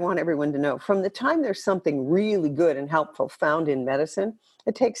 here's what I want everyone to know. From the time there's something really good and helpful found in medicine,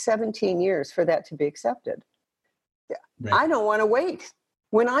 it takes 17 years for that to be accepted. Right. I don't want to wait.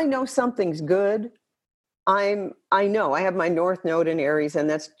 When I know something's good, I know I have my North Node in Aries, and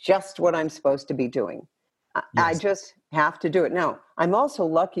that's just what I'm supposed to be doing. Yes. I just have to do it. Now, I'm also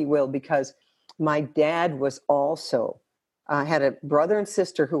lucky, Will, because my dad was also, had a brother and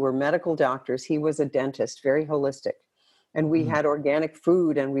sister who were medical doctors. He was a dentist, very holistic. And we had organic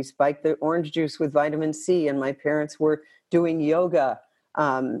food, and we spiked the orange juice with vitamin C. And my parents were doing yoga,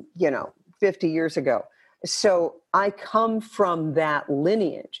 50 years ago. So I come from that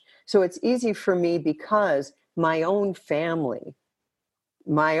lineage. So it's easy for me because my own family,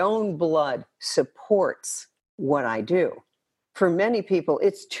 my own blood supports what I do. For many people,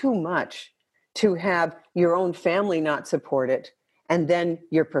 it's too much to have your own family not support it and then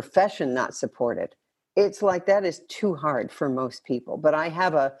your profession not support it. It's like that is too hard for most people. But I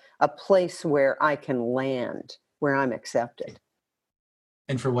have a place where I can land, where I'm accepted.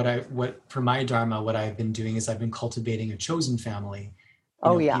 And for for my dharma, what I've been doing is I've been cultivating a chosen family.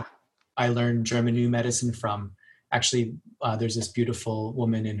 I learned German New Medicine from, actually, there's this beautiful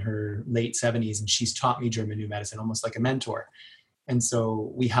woman in her late 70s, and she's taught me German New Medicine, almost like a mentor. And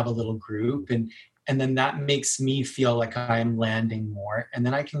so we have a little group, and then that makes me feel like I'm landing more. And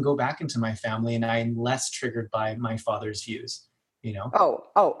then I can go back into my family, and I'm less triggered by my father's views,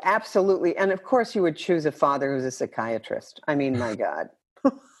 Oh, absolutely. And of course you would choose a father who's a psychiatrist. I mean, my God.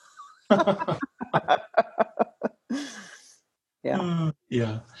 Yeah.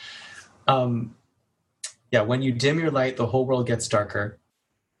 Yeah. When you dim your light, the whole world gets darker.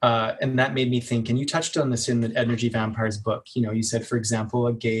 And that made me think, and you touched on this in the Energy Vampires book. You said, for example,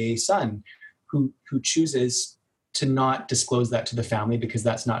 a gay son who chooses to not disclose that to the family because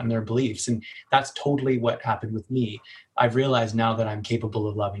that's not in their beliefs. And that's totally what happened with me. I've realized now that I'm capable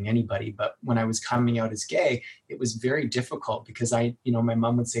of loving anybody. But when I was coming out as gay, it was very difficult because my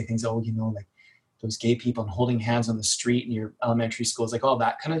mom would say things, like those gay people and holding hands on the street in your elementary schools, like all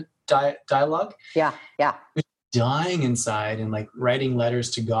that kind of dialogue. Yeah. Dying inside and like writing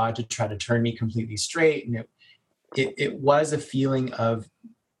letters to God to try to turn me completely straight. And it was a feeling of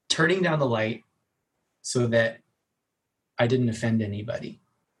turning down the light so that I didn't offend anybody.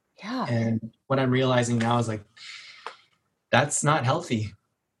 Yeah. And what I'm realizing now is like, that's not healthy.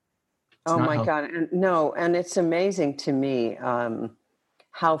 It's Oh not my healthy. God. And no, and it's amazing to me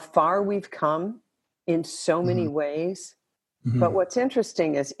how far we've come in so many ways. But what's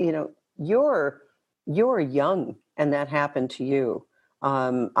interesting is, you're young and that happened to you.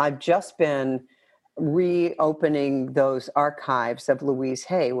 I've just been reopening those archives of Louise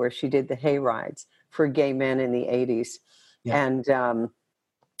Hay, where she did the hay rides for gay men in the 80s. Yeah. And,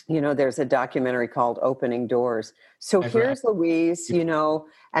 there's a documentary called Opening Doors. So here's Louise,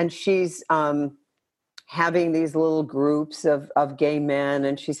 and she's having these little groups of gay men,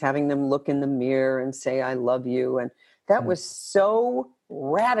 and she's having them look in the mirror and say, I love you. And that was so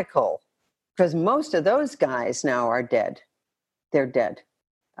radical, because most of those guys now are dead. They're dead.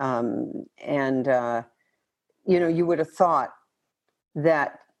 You would have thought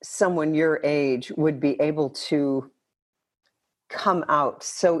that someone your age would be able to come out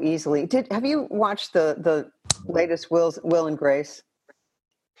so easily. Have you watched the latest Will and Grace?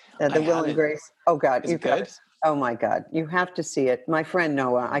 The Will and Grace. Oh God, Is it good? Oh my God, you have to see it. My friend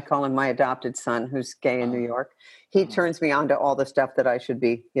Noah, I call him my adopted son, who's gay in New York. He turns me on to all the stuff that I should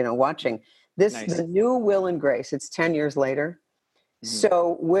be, watching. The new Will and Grace. It's 10 years later. Mm-hmm.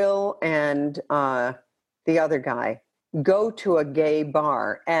 So Will and the other guy go to a gay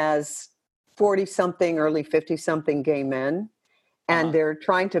bar as 40-something, early 50-something gay men, and they're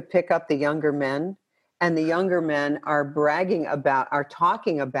trying to pick up the younger men. And the younger men are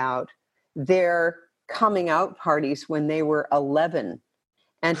talking about their coming out parties when they were 11.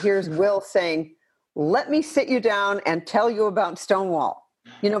 And here's Will saying, let me sit you down and tell you about Stonewall,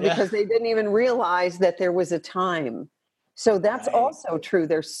 because they didn't even realize that there was a time. So that's also true.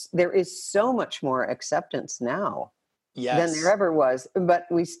 There is so much more acceptance now than there ever was, but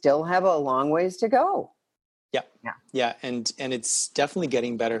we still have a long ways to go. Yeah. And it's definitely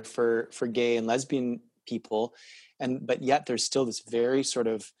getting better for gay and lesbian people. But yet there's still this very sort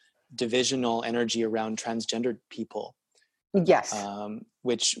of divisional energy around transgendered people. Yes.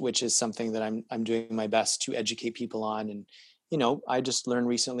 Which is something that I'm doing my best to educate people on. And, I just learned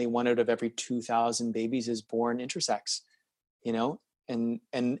recently 1 out of every 2,000 babies is born intersex, and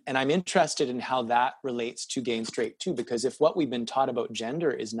I'm interested in how that relates to gay and straight too, because if what we've been taught about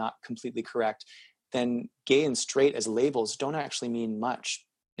gender is not completely correct, then gay and straight as labels don't actually mean much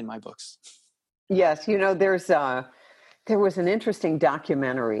in my books. Yes. There was an interesting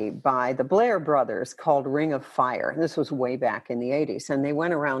documentary by the Blair brothers called Ring of Fire. This was way back in the 80s. And they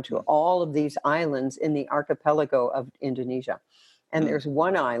went around to all of these islands in the archipelago of Indonesia. And there's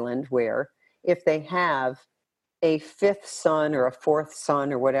one island where if they have a 5th son or a 4th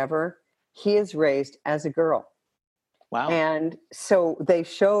son or whatever, he is raised as a girl. Wow. And so they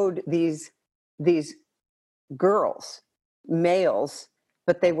showed these girls, males,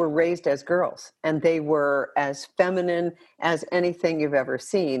 but they were raised as girls, and they were as feminine as anything you've ever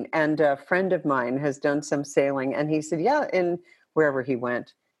seen. And a friend of mine has done some sailing, and he said, in wherever he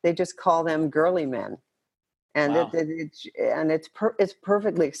went, they just call them girly men. And wow. it's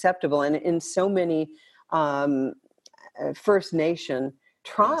perfectly acceptable. And in so many First Nation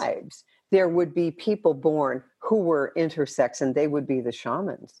tribes, there would be people born who were intersex, and they would be the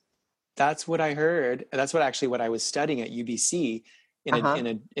shamans. That's what I heard. That's what I was studying at UBC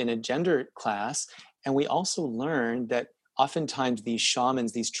in a gender class. And we also learned that oftentimes these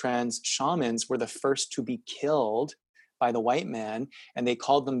shamans, these trans shamans, were the first to be killed by the white man, and they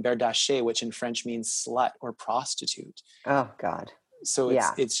called them berdache, which in French means slut or prostitute. Oh God. So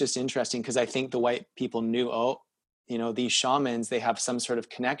it's just interesting, because I think the white people knew, these shamans, they have some sort of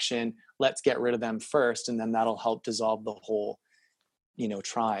connection. Let's get rid of them first, and then that'll help dissolve the whole,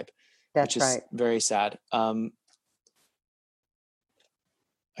 tribe. That's which is right. very sad.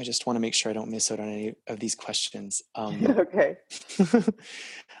 I just want to make sure I don't miss out on any of these questions. Okay.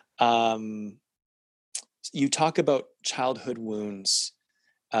 You talk about childhood wounds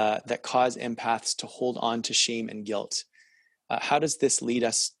that cause empaths to hold on to shame and guilt. How does this lead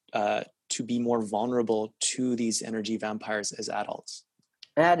us to be more vulnerable to these energy vampires as adults?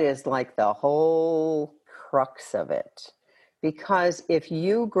 That is like the whole crux of it. Because if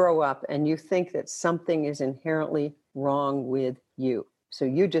you grow up and you think that something is inherently wrong with you, so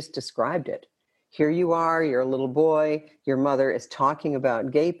you just described it. Here you are, you're a little boy, your mother is talking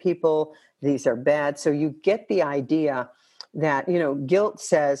about gay people, these are bad. So you get the idea that, guilt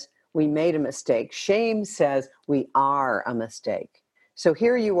says we made a mistake. Shame says we are a mistake. So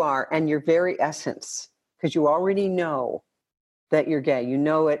here you are, and your very essence, because you already know that you're gay, you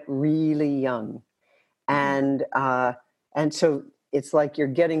know it really young. And so it's like you're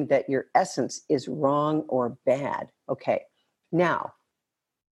getting that your essence is wrong or bad. Okay. Now,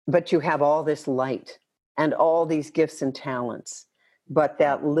 but you have all this light and all these gifts and talents, but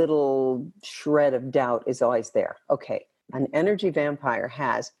that little shred of doubt is always there. Okay, an energy vampire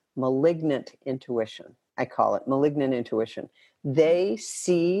has malignant intuition. I call it malignant intuition. They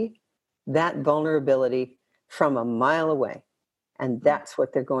see that vulnerability from a mile away, and that's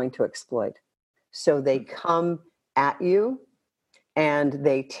what they're going to exploit. So they come at you and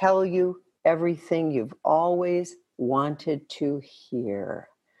they tell you everything you've always wanted to hear.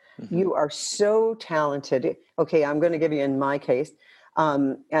 You are so talented. Okay, I'm going to give you, in my case,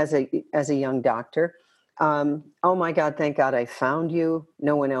 as a young doctor, oh my God, thank God I found you.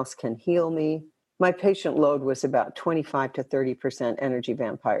 No one else can heal me. My patient load was about 25 to 30% energy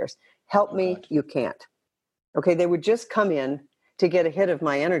vampires. Help me, God. You can't. Okay, they would just come in to get a hit of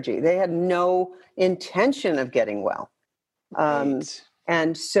my energy. They had no intention of getting well. Right.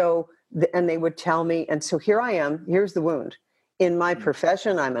 And so, and they would tell me, and so here I am, here's the wound. In my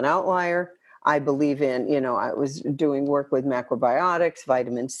profession, I'm an outlier. I believe in, I was doing work with macrobiotics,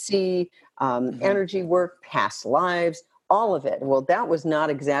 vitamin C, energy work, past lives, all of it. Well, that was not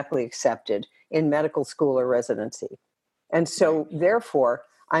exactly accepted in medical school or residency. And so therefore,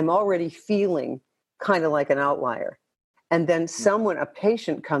 I'm already feeling kind of like an outlier. And then a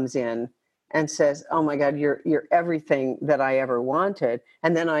patient comes in and says, oh my God, you're everything that I ever wanted.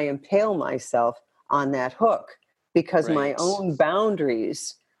 And then I impale myself on that hook because my own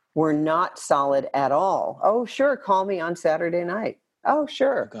boundaries were not solid at all. Oh, sure. Call me on Saturday night. Oh,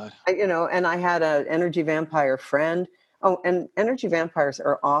 sure. Oh, God. And I had an energy vampire friend. Oh, and energy vampires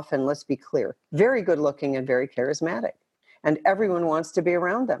are often, let's be clear, very good looking and very charismatic. And everyone wants to be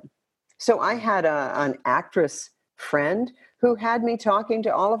around them. So I had an actress friend who had me talking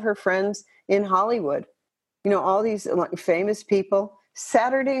to all of her friends in Hollywood, all these famous people.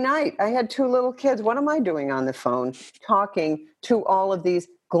 Saturday night, I had 2 little kids. What am I doing on the phone talking to all of these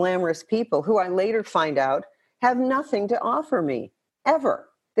glamorous people who I later find out have nothing to offer me ever?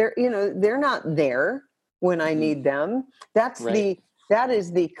 They're not there when I need them. That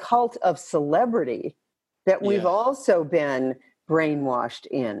is the cult of celebrity that we've also been brainwashed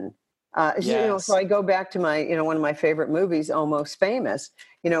in. So I go back to my, one of my favorite movies, Almost Famous,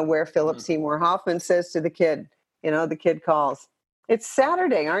 where Philip Seymour Hoffman says to the kid, the kid calls, it's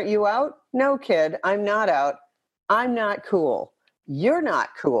Saturday, aren't you out? No, kid, I'm not out. I'm not cool. You're not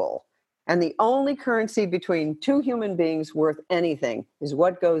cool. And the only currency between 2 human beings worth anything is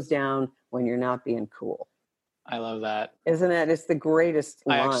what goes down when you're not being cool. I love that. Isn't it? It's the greatest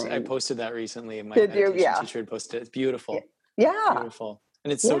line. I posted that recently. My meditation teacher had posted it. It's beautiful. Yeah. Beautiful.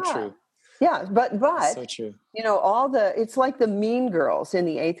 And it's so true. Yeah, but it's so true. It's like the mean girls in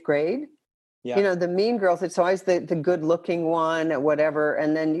the 8th grade. Yeah. The mean girls, it's always the good looking one or whatever.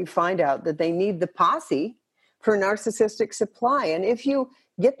 And then you find out that they need the posse for narcissistic supply. And if you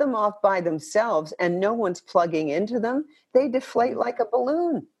get them off by themselves and no one's plugging into them, they deflate like a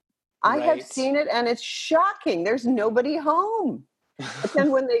balloon. I have seen it and it's shocking. There's nobody home. But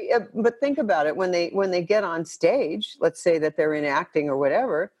then but think about it, when they get on stage, let's say that they're in acting or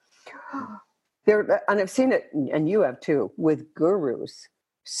whatever, and I've seen it, and you have too, with gurus.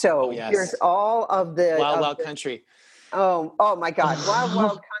 So here's all of the Wild Country. Oh my God,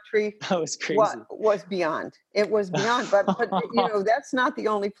 Wild Country. That was crazy. Was beyond. It was beyond. But that's not the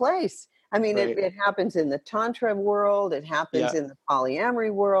only place. I mean, it happens in the Tantra world. It happens in the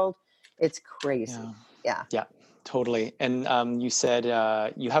polyamory world. It's crazy. Yeah. Yeah, totally. And you said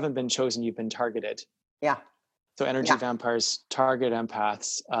you haven't been chosen, you've been targeted. Yeah. So energy vampires target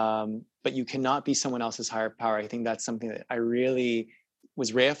empaths, but you cannot be someone else's higher power. I think that's something that I really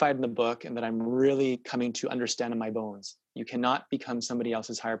was reified in the book and that I'm really coming to understand in my bones. You cannot become somebody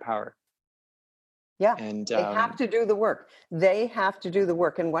else's higher power. Yeah, and they have to do the work. They have to do the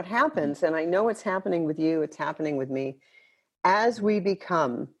work. And what happens, and I know it's happening with you, it's happening with me, as we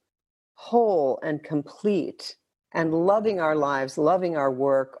become whole and complete and loving our lives, loving our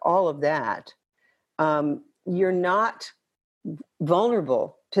work, all of that, you're not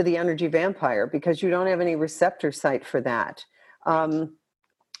vulnerable to the energy vampire because you don't have any receptor site for that.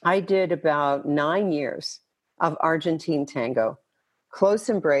 I did about 9 years of Argentine tango, close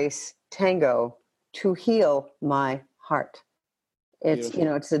embrace tango to heal my heart. It's,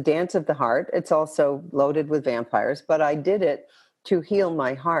 it's a dance of the heart. It's also loaded with vampires, but I did it to heal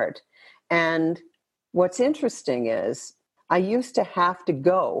my heart. And what's interesting is I used to have to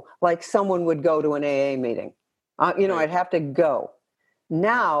go like someone would go to an AA meeting. I'd have to go.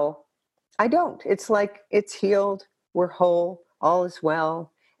 Now I don't. It's like it's healed. We're whole. All is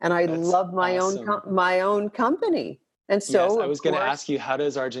well. And I love my own company. And so I was going to ask you, how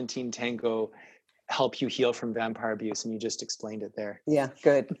does Argentine tango help you heal from vampire abuse, and you just explained it there. Yeah,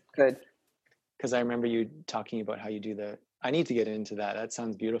 good. Because I remember you talking about how you do I need to get into that. That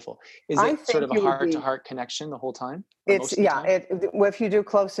sounds beautiful. Is I it sort of think a heart-to-heart connection the whole time? It's, well, if you do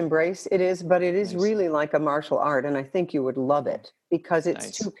close embrace, it is, but it is really like a martial art, and I think you would love it because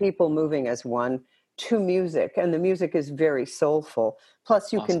it's two people moving as one to music, and the music is very soulful.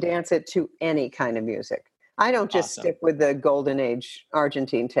 Plus, you can dance it to any kind of music. I don't just stick with the golden age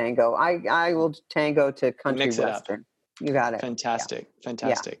Argentine tango. I will tango to country western. You got it. Fantastic.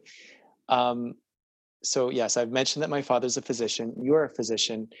 So yes, I've mentioned that my father's a physician. You're a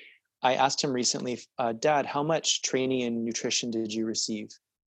physician. I asked him recently, Dad, how much training in nutrition did you receive?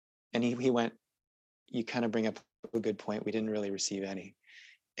 And he went, you kind of bring up a good point. We didn't really receive any.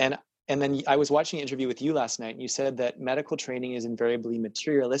 And then I was watching an interview with you last night, and you said that medical training is invariably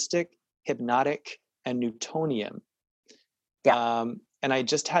materialistic, hypnotic, and Newtonian. Yeah. And I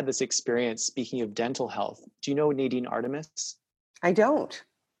just had this experience, speaking of dental health. Do you know Nadine Artemis? I don't.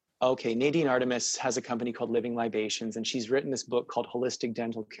 Okay, Nadine Artemis has a company called Living Libations, and she's written this book called Holistic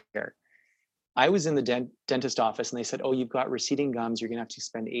Dental Care. I was in the dentist office, and they said, "Oh, you've got receding gums. You're going to have to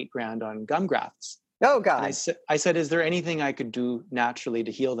spend $8,000 on gum grafts." Oh God! And I said, "Is there anything I could do naturally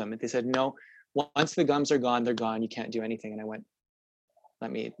to heal them?" And they said, "No. Once the gums are gone, they're gone. You can't do anything." And I went,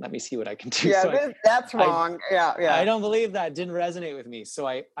 "Let me see what I can do." Yeah, so that's wrong. Yeah. I don't believe that. It didn't resonate with me. So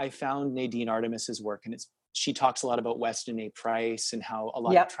I found Nadine Artemis's work, and she talks a lot about Weston A. Price and how a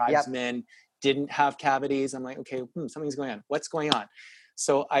lot of tribesmen didn't have cavities. I'm like, okay, something's going on. What's going on?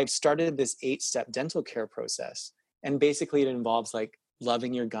 So I've started this 8-step dental care process. And basically it involves like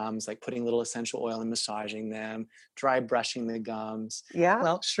loving your gums, like putting a little essential oil and massaging them, dry brushing the gums. Yeah.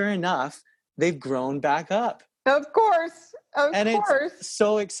 Well, sure enough, they've grown back up. Of course. It's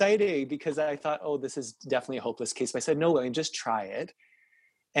so exciting because I thought, oh, this is definitely a hopeless case. But I said, no, I mean, just try it.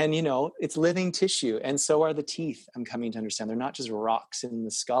 And, it's living tissue. And so are the teeth, I'm coming to understand. They're not just rocks in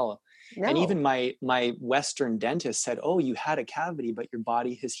the skull. No. And even my Western dentist said, oh, you had a cavity, but your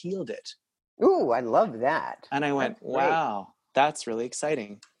body has healed it. Ooh, I love that. And I went, wow, that's really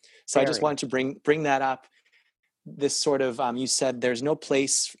exciting. So I just wanted to bring that up. This sort of, you said there's no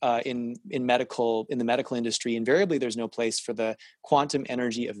place in the medical industry. Invariably, there's no place for the quantum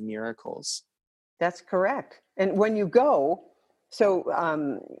energy of miracles. That's correct. And when you go, so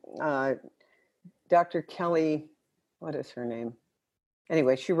Dr. Kelly, what is her name?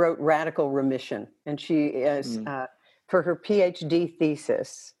 Anyway, she wrote Radical Remission, and she is, for her PhD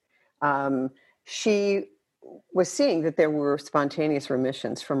thesis, she was seeing that there were spontaneous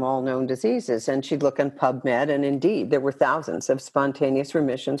remissions from all known diseases, and she'd look on PubMed, and indeed, there were thousands of spontaneous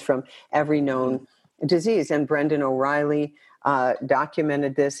remissions from every known disease. And Brendan O'Reilly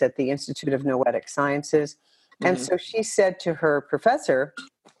documented this at the Institute of Noetic Sciences. And so she said to her professor,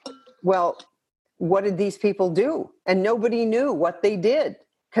 well, what did these people do? And nobody knew what they did,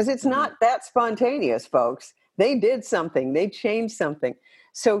 because it's not that spontaneous, folks. They did something. They changed something.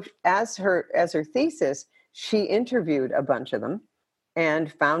 So as her thesis, she interviewed a bunch of them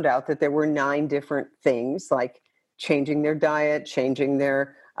and found out that there were 9 different things, like changing their diet, changing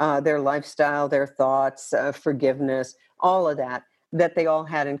their lifestyle, their thoughts, forgiveness, all of that they all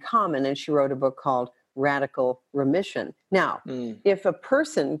had in common. And she wrote a book called Radical Remission. Now, if a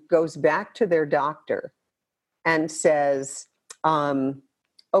person goes back to their doctor and says,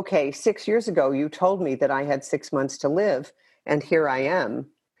 okay, 6 years ago, you told me that I had 6 months to live, and here I am.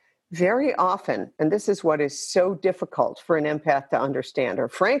 Very often, and this is what is so difficult for an empath to understand, or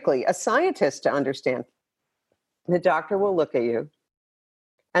frankly, a scientist to understand, the doctor will look at you,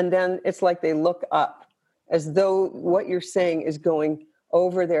 and then it's like they look up as though what you're saying is going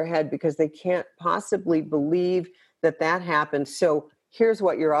over their head because they can't possibly believe that happened. So here's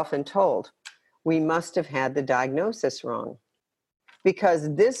what you're often told. We must have had the diagnosis wrong,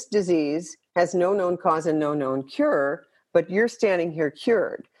 because this disease has no known cause and no known cure, but you're standing here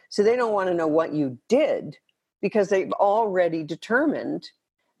cured. So they don't want to know what you did, because they've already determined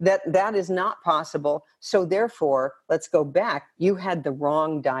that is not possible. So therefore, let's go back. You had the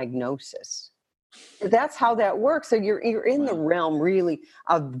wrong diagnosis. That's how that works. So you're in the realm really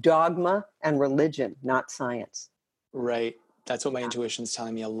of dogma and religion, not science. Right. That's what my intuition is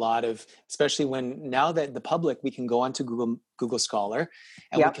telling me. A lot of, especially now that the public, we can go onto Google Scholar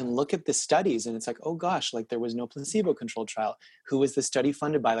and we can look at the studies, and it's like, oh gosh, like there was no placebo-controlled trial. Who was the study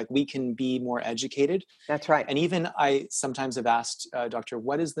funded by? Like, we can be more educated. That's right. And even I sometimes have asked, doctor,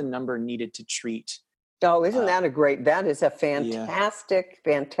 what is the number needed to treat? Oh, isn't that that is a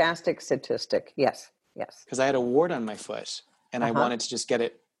fantastic statistic. Yes. Because I had a wart on my foot and I wanted to just get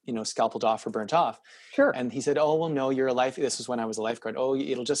it scalped off or burnt off. Sure. And he said, oh, well, no, this was when I was a lifeguard. Oh,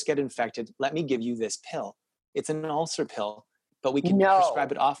 it'll just get infected. Let me give you this pill. It's an ulcer pill, but we can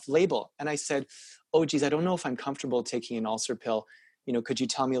prescribe it off label. And I said, oh, geez, I don't know if I'm comfortable taking an ulcer pill. Could you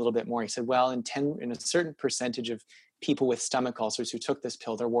tell me a little bit more? He said, well, in a certain percentage of people with stomach ulcers who took this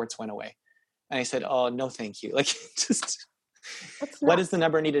pill, their warts went away. And I said, oh, no, thank you. Like, just what is the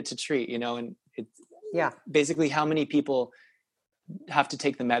number needed to treat, and basically how many people have to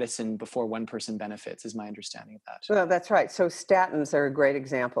take the medicine before one person benefits is my understanding of that. Well, that's right. So statins are a great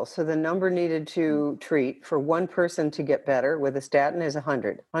example. So the number needed to treat for one person to get better with a statin is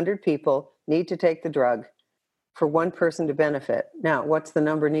 100. 100 people need to take the drug for one person to benefit. Now, what's the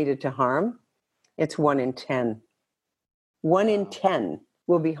number needed to harm? It's 1 in 10. 1 in 10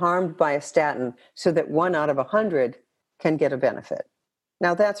 will be harmed by a statin so that 1 out of 100 can get a benefit.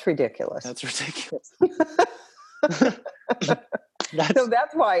 Now, that's ridiculous. That's ridiculous. So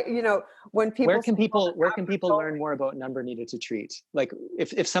that's why, when people... Where can people learn more about number needed to treat? Like,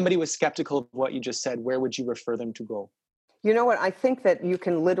 if somebody was skeptical of what you just said, where would you refer them to go? You know what? I think that you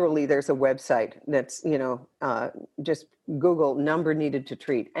can literally, there's a website that's, just Google number needed to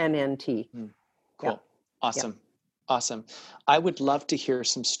treat, NNT. Cool. Yeah. Awesome. I would love to hear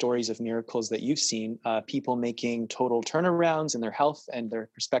some stories of miracles that you've seen, people making total turnarounds in their health and their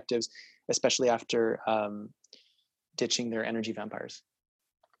perspectives, especially after ditching their energy vampires.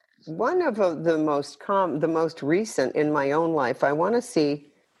 One of the most recent in my own life, I want to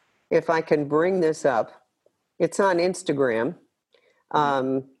see if I can bring this up. It's on Instagram.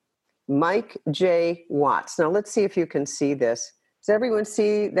 Mike J. Watts. Now let's see if you can see this. Does everyone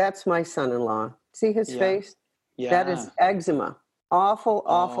see? That's my son-in-law. See his face? Yeah. That is eczema.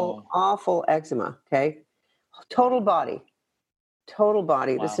 Awful eczema. Okay. Total body.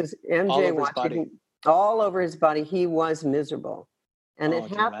 Wow. This is MJ Watts. All over his body. He was miserable. And it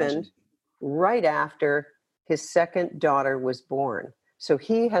happened right after his second daughter was born. So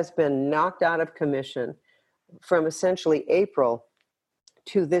he has been knocked out of commission from essentially April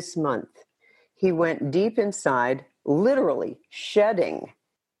to this month. He went deep inside, literally shedding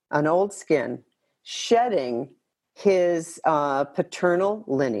an old skin, shedding his paternal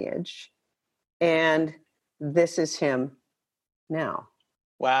lineage. And this is him now.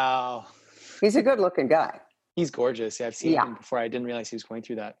 Wow. He's a good-looking guy. He's gorgeous. Yeah, I've seen him before. I didn't realize he was going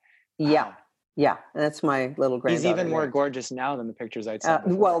through that. Wow. Yeah. That's my little granddaughter. He's even more gorgeous now than the pictures I'd seen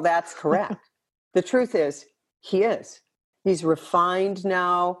before. Well, that's correct. The truth is, he is. He's refined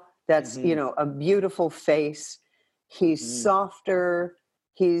now. That's, a beautiful face. He's softer.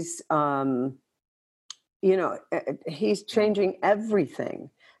 He's, he's changing everything.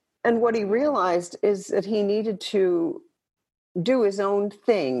 And what he realized is that he needed to do his own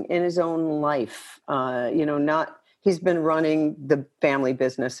thing in his own life. He's been running the family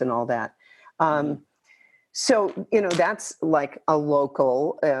business and all that. So, that's like a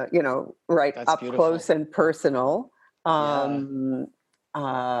local, right That's up beautiful. Close and personal. God,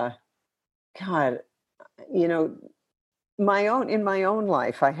 in my own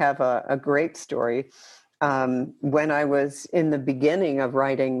life, I have a great story. When I was in the beginning of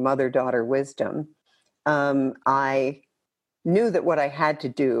writing Mother-Daughter Wisdom, I knew that what I had to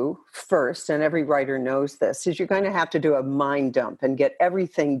do first, and every writer knows this, is you're going to have to do a mind dump and get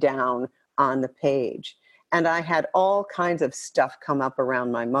everything down on the page. And I had all kinds of stuff come up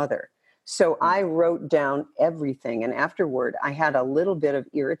around my mother. So I wrote down everything. And afterward, I had a little bit of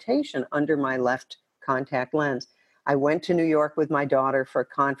irritation under my left contact lens. I went to New York with my daughter for a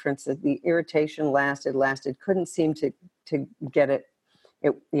conference. The irritation lasted, couldn't seem to get it.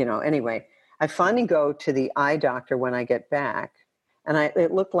 Anyway, I finally go to the eye doctor when I get back. And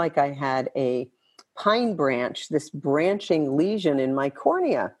it looked like I had a pine branch, this branching lesion in my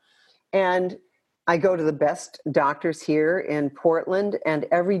cornea. And I go to the best doctors here in Portland, and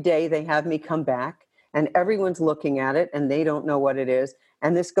every day they have me come back, and everyone's looking at it, and they don't know what it is.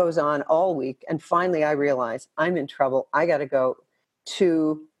 And this goes on all week. And finally, I realize I'm in trouble. I got to go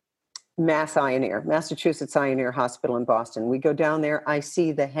to Massachusetts Eye and Ear Hospital in Boston. We go down there. I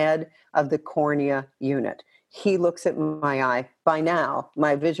see the head of the cornea unit. He looks at my eye. By now,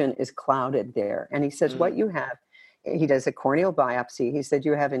 my vision is clouded there. And he says, what you have, he does a corneal biopsy. He said,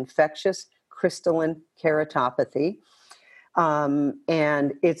 you have infectious crystalline keratopathy.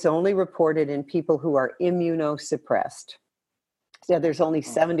 And it's only reported in people who are immunosuppressed. So there's only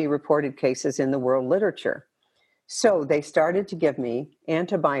 70 reported cases in the world literature. So they started to give me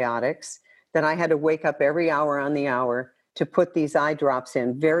antibiotics that I had to wake up every hour on the hour to put these eye drops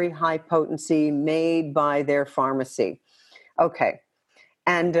in, very high potency, made by their pharmacy.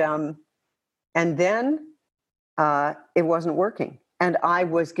 And then it wasn't working. And I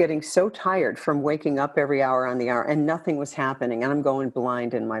was getting so tired from waking up every hour on the hour and nothing was happening. And I'm going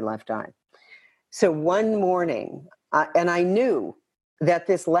blind in my left eye. So one morning, and I knew that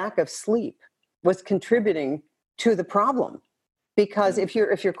this lack of sleep was contributing to the problem. Because if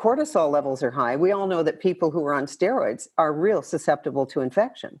your cortisol levels are high, we all know that people who are on steroids are real susceptible to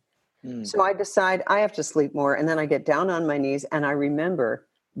infection. So I decide I have to sleep more. And then I get down on my knees and I remember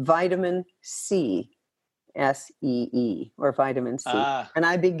vitamin C, SEE, or vitamin C. And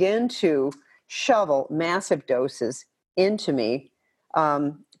I begin to shovel massive doses into me,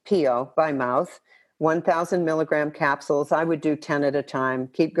 PO by mouth, 1,000 milligram capsules. I would do 10 at a time,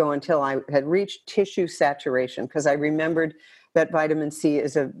 keep going until I had reached tissue saturation, because I remembered that vitamin C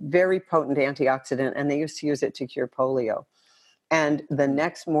is a very potent antioxidant, and they used to use it to cure polio. And the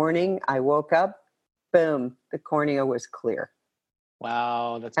next morning I woke up, boom, the cornea was clear.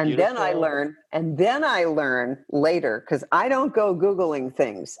 Wow, that's and beautiful. Then I learn later, because I don't go Googling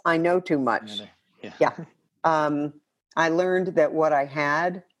things. I know too much. Yeah. I learned that what I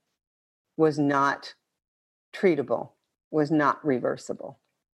had was not treatable, was not reversible.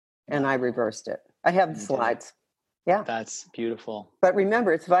 And I reversed it. I have the slides. Yeah. That's beautiful. But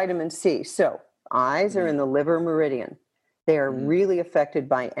remember, it's vitamin C. So eyes are in the liver meridian. They are really affected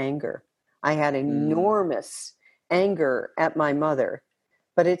by anger. I had enormous anger at my mother,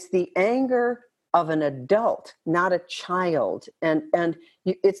 but it's the anger of an adult, not a child. And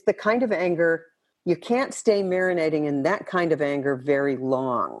it's the kind of anger, you can't stay marinating in that kind of anger very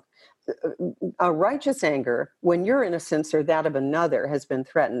long. A righteous anger, when your innocence or that of another has been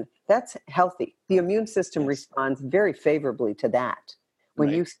threatened, that's healthy. The immune system responds very favorably to that. When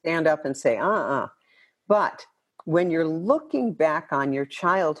you stand up and say, But when you're looking back on your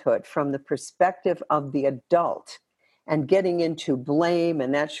childhood from the perspective of the adult and getting into blame,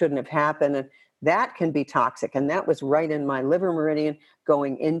 and that shouldn't have happened, and that can be toxic. And that was right in my liver meridian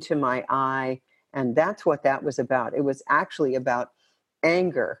going into my eye. And that's what that was about. It was actually about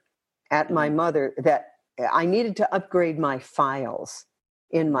anger at my mother, that I needed to upgrade my files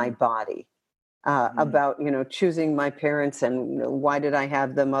in my body about, choosing my parents and why did I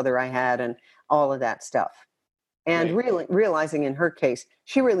have the mother I had and all of that stuff. And really realizing in her case,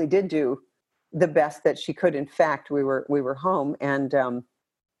 she really did do the best that she could. In fact, we were home, and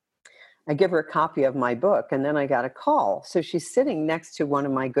I give her a copy of my book, and then I got a call. So she's sitting next to one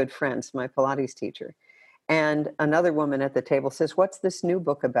of my good friends, my Pilates teacher. And another woman at the table says, "What's this new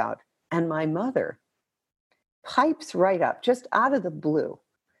book about?" And my mother pipes right up, just out of the blue.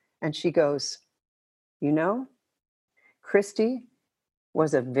 And she goes, Christy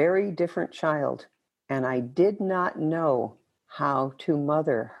was a very different child, and I did not know how to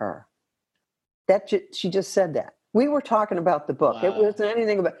mother her. She just said that. We were talking about the book. Wow. It wasn't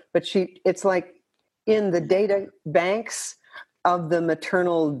anything about, but it's like in the data banks of the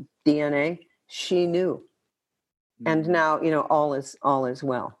maternal DNA, she knew. And now, all is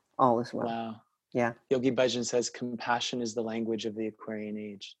well. All is well. Wow. Yeah. Yogi Bhajan says compassion is the language of the Aquarian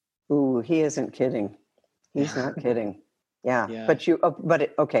age. Ooh, he isn't kidding. He's not kidding. Yeah. But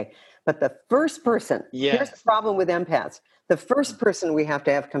the first person, here's the problem with empaths. The first person we have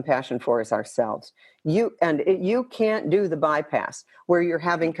to have compassion for is ourselves. You can't do the bypass where you're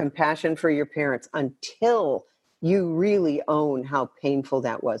having compassion for your parents until you really own how painful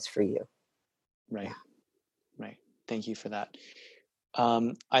that was for you. Right. Yeah. Right. Thank you for that.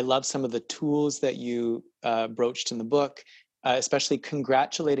 I love some of the tools that you broached in the book, especially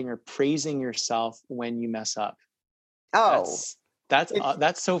congratulating or praising yourself when you mess up. Oh,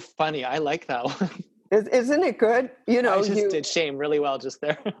 that's so funny. I like that one. Isn't it good? I just did shame really well just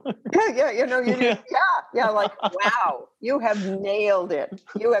there. Yeah. Like, wow, you have nailed it.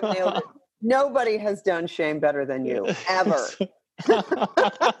 You have nailed it. Nobody has done shame better than you, ever.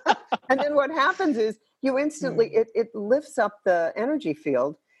 And then what happens is you instantly, it lifts up the energy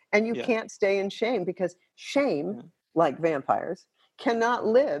field, and you can't stay in shame, because shame, like vampires, cannot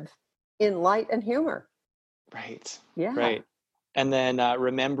live in light and humor. Right. Yeah. Right. And then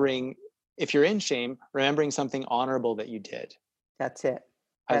remembering, if you're in shame, remembering something honorable that you did. That's it.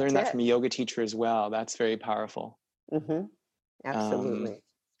 I learned that from a yoga teacher as well. That's very powerful. Mm-hmm. Absolutely.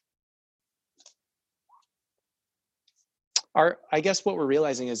 I guess what we're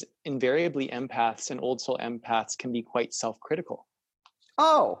realizing is invariably empaths and old soul empaths can be quite self-critical.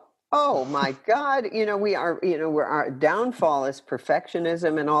 Oh my God. Our downfall is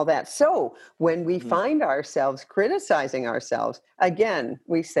perfectionism and all that. So when we find ourselves criticizing ourselves, again,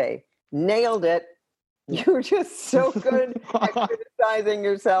 we say, nailed it. You're just so good at criticizing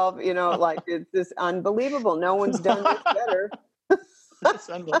yourself. Like, it's just unbelievable. No one's done this better. That's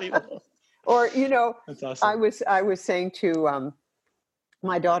unbelievable. Or, That's awesome. I was saying to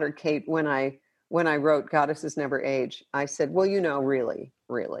my daughter Kate, when I wrote Goddesses Never Age, I said, well, really,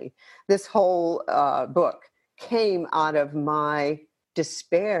 this whole book came out of my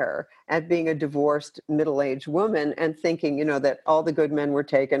despair at being a divorced middle-aged woman and thinking, that all the good men were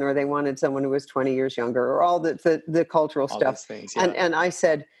taken, or they wanted someone who was 20 years younger, or all the cultural all stuff. Those things, yeah. And I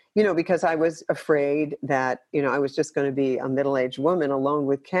said, because I was afraid that, I was just going to be a middle-aged woman alone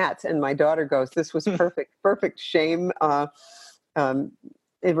with cats. And my daughter goes, this was perfect shame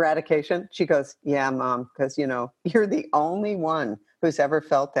eradication. She goes, yeah, Mom, because, you're the only one who's ever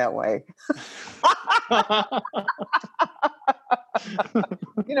felt that way.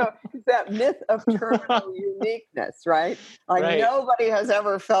 It's that myth of terminal uniqueness, right? Like right. Nobody has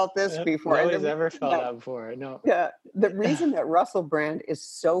ever felt this before. Nobody's ever felt that before. No. Yeah. The reason that Russell Brand is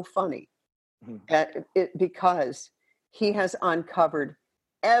so funny because he has uncovered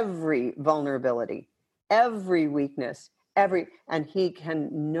every vulnerability, every weakness, and he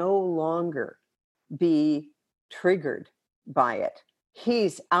can no longer be triggered by it.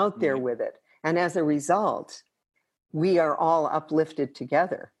 He's out there with it. And as a result, we are all uplifted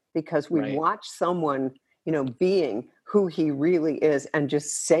together because we watch someone, being who he really is and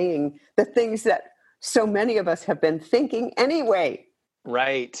just saying the things that so many of us have been thinking anyway.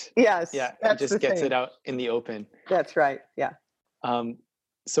 Right. Yes. Yeah. It just gets it out in the open. That's right. Yeah.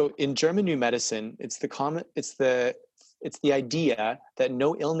 So in German New Medicine, it's the idea that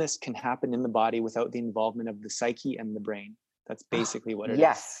no illness can happen in the body without the involvement of the psyche and the brain. That's basically what it is.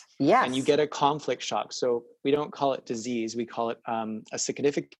 Yes. And you get a conflict shock. So we don't call it disease. We call it a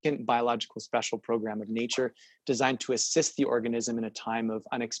significant biological special program of nature designed to assist the organism in a time of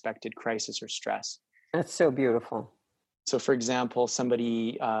unexpected crisis or stress. That's so beautiful. So for example,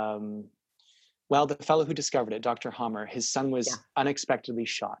 somebody, the fellow who discovered it, Dr. Hammer, his son was unexpectedly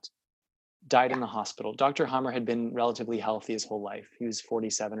shot, died in the hospital. Dr. Hammer had been relatively healthy his whole life. He was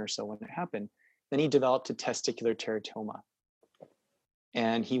 47 or so when it happened. Then he developed a testicular teratoma.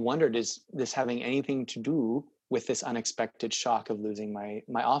 And he wondered, is this having anything to do with this unexpected shock of losing my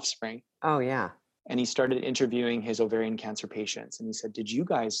offspring? Oh, yeah. And he started interviewing his ovarian cancer patients. And he said, did you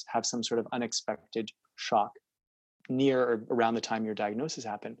guys have some sort of unexpected shock near or around the time your diagnosis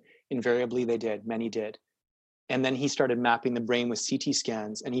happened? Invariably, they did. Many did. And then he started mapping the brain with CT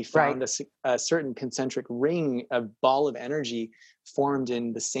scans. And he found a certain concentric ring, a ball of energy formed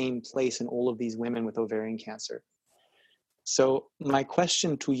in the same place in all of these women with ovarian cancer. So my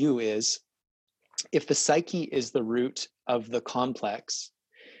question to you is, if the psyche is the root of the complex,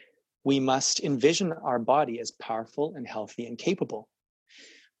 we must envision our body as powerful and healthy and capable.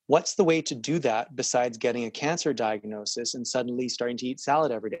 What's the way to do that besides getting a cancer diagnosis and suddenly starting to eat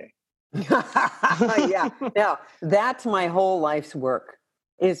salad every day? Yeah. Now, that's my whole life's work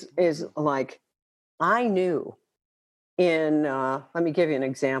is like, I knew let me give you an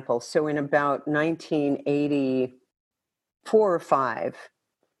example. So in about 1984 or 5,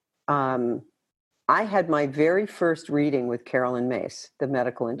 I had my very first reading with Carolyn Mace, the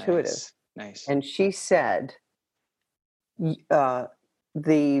medical intuitive. Nice. And she said, the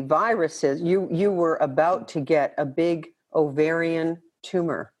viruses, you were about to get a big ovarian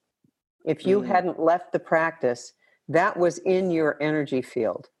tumor. If you hadn't left the practice, that was in your energy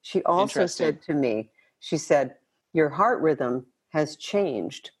field. She also said to me, she said, your heart rhythm has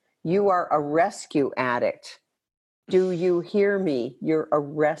changed. You are a rescue addict. Do you hear me? You're a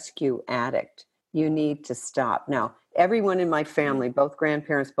rescue addict. You need to stop. Now, everyone in my family, both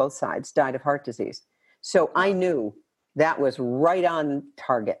grandparents, both sides, died of heart disease. So I knew that was right on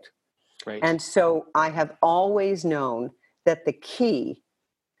target. Right. And so I have always known that the key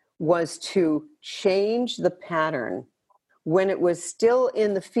was to change the pattern when it was still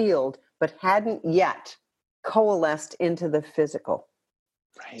in the field, but hadn't yet coalesced into the physical.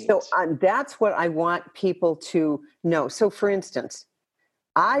 Right. So that's what I want people to know. So for instance,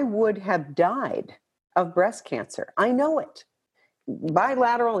 I would have died of breast cancer. I know it.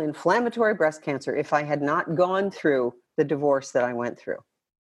 Bilateral inflammatory breast cancer if I had not gone through the divorce that I went through.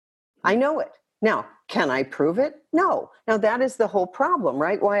 I know it. Now, can I prove it? No. Now, that is the whole problem,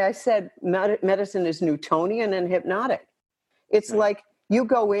 right? Why I said medicine is Newtonian and hypnotic. It's like you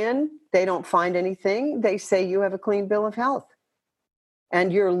go in, they don't find anything. They say you have a clean bill of health.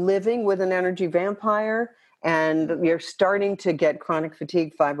 And you're living with an energy vampire, and you're starting to get chronic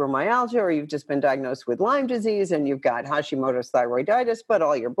fatigue fibromyalgia, or you've just been diagnosed with Lyme disease, and you've got Hashimoto's thyroiditis, but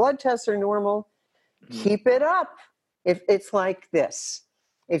all your blood tests are normal. Keep it up. If it's like this.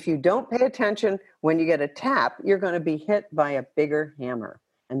 If you don't pay attention, when you get a tap, you're going to be hit by a bigger hammer.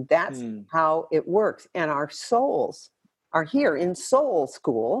 And that's how it works. And our souls are here in soul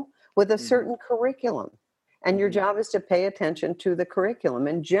school with a certain curriculum. And your job is to pay attention to the curriculum.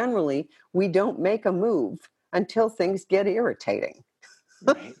 And generally, we don't make a move until things get irritating.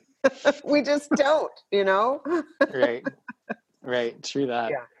 Right. We just don't, you know? Right. Right. True that.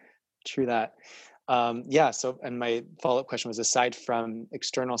 Yeah. True that. So, and my follow-up question was, aside from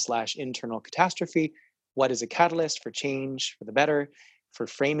external/internal catastrophe, what is a catalyst for change for the better, for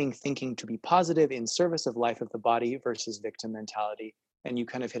framing thinking to be positive in service of life of the body versus victim mentality? And you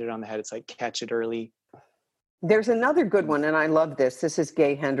kind of hit it on the head. It's like, catch it early. There's another good one, and I love this. This is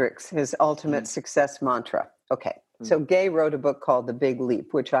Gay Hendricks, his ultimate success mantra. Okay, so Gay wrote a book called The Big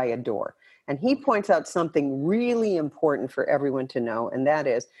Leap, which I adore. And he points out something really important for everyone to know, and that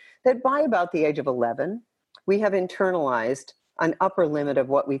is that by about the age of 11, we have internalized an upper limit of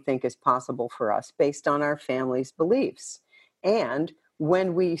what we think is possible for us based on our family's beliefs. And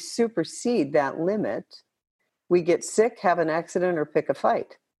when we supersede that limit, we get sick, have an accident, or pick a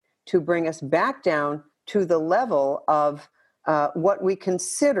fight to bring us back down to the level of what we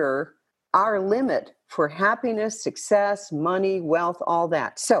consider our limit for happiness, success, money, wealth, all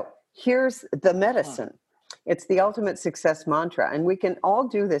that. So here's the medicine. It's the ultimate success mantra. And we can all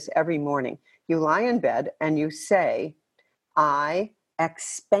do this every morning. You lie in bed and you say, I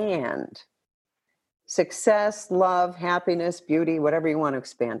expand. Success, love, happiness, beauty, whatever you want to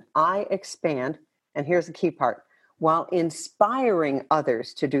expand. I expand. And here's the key part. While inspiring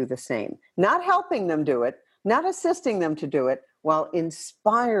others to do the same, not helping them do it, not assisting them to do it, while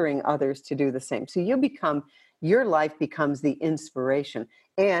inspiring others to do the same. So your life becomes the inspiration.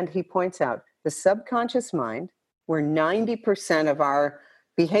 And he points out the subconscious mind, where 90% of our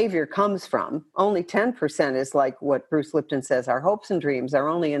behavior comes from, only 10% is like what Bruce Lipton says, our hopes and dreams are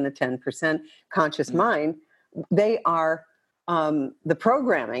only in the 10% conscious mind. They are the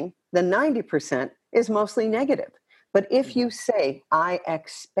programming, the 90% is mostly negative. But if you say, I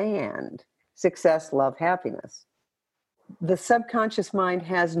expand success, love, happiness, the subconscious mind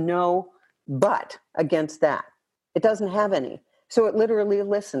has no but against that. It doesn't have any. So it literally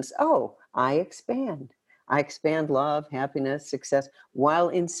listens. Oh, I expand. I expand love, happiness, success, while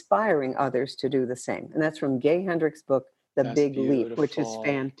inspiring others to do the same. And that's from Gay Hendricks' book, The Big Leap, which is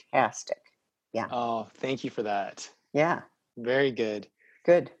fantastic. Yeah. Oh, thank you for that. Yeah. Very good.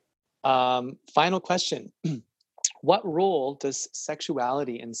 Good. Final question. What role does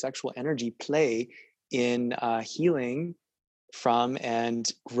sexuality and sexual energy play in healing from and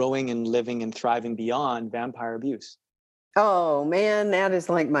growing and living and thriving beyond vampire abuse? Oh, man, that is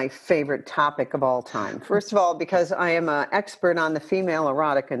like my favorite topic of all time. First of all, because I am an expert on the female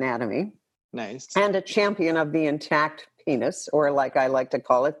erotic anatomy. Nice. And a champion of the intact penis, or like I like to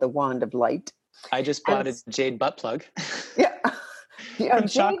call it, the wand of light. I just bought a jade butt plug. Yeah. From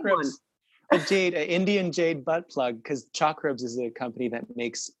Chakrubs. An Indian jade butt plug, because Chakrubs is a company that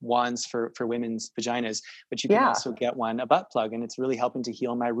makes wands for women's vaginas, but you can also get a butt plug, and it's really helping to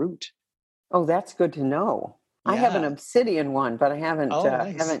heal my root. Oh, that's good to know. Yeah. I have an obsidian one, but I haven't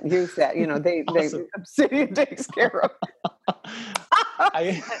haven't used that. You know, they obsidian takes care of.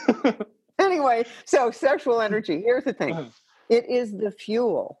 Anyway, so sexual energy. Here's the thing: it is the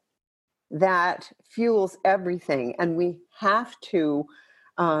fuel that fuels everything, and we have to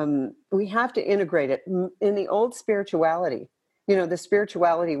integrate it. In the old spirituality, you know, the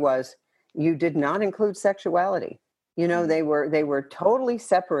spirituality was you did not include sexuality. You know, they were totally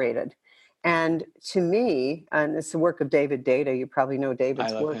separated. And to me, and it's the work of David Data, you probably know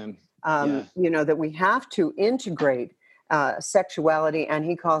David's work. I love him. You know, that we have to integrate sexuality, and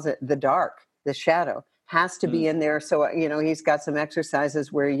he calls it the dark, the shadow, has to be in there. So, you know, he's got some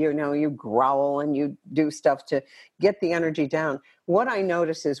exercises where, you know, you growl and you do stuff to get the energy down. What I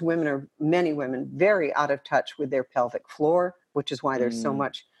notice is many women, very out of touch with their pelvic floor, which is why there's so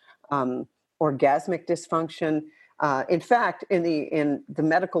much orgasmic dysfunction. In fact, in the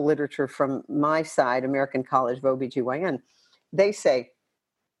medical literature from my side, American College of OBGYN, they say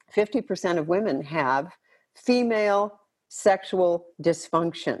 50% of women have female sexual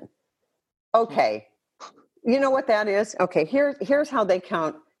dysfunction. Okay. You know what that is? Okay, here's how they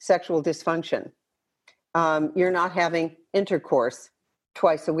count sexual dysfunction. You're not having intercourse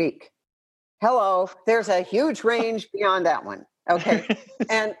twice a week. Hello, there's a huge range beyond that one. Okay,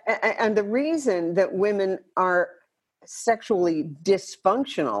 and the reason that women are sexually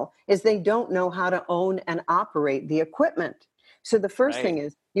dysfunctional is they don't know how to own and operate the equipment. So the first thing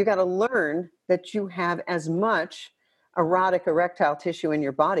is you got to learn that you have as much erotic erectile tissue in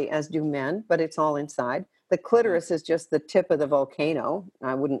your body as do men, but it's all inside. The clitoris is just the tip of the volcano.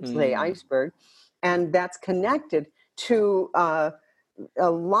 I wouldn't say iceberg. And that's connected to a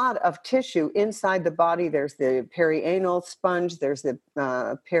lot of tissue inside the body. There's the perianal sponge, there's the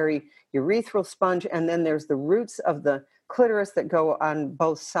periurethral sponge, and then there's the roots of the clitoris that go on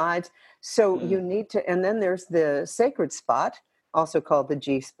both sides. So you need to, and then there's the sacred spot, also called the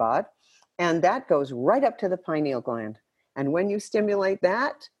G spot, and that goes right up to the pineal gland. And when you stimulate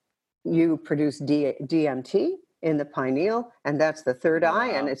that, you produce DMT in the pineal, and that's the third eye,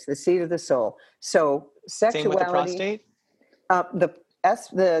 and it's the seat of the soul. So sexuality. Same with the prostate?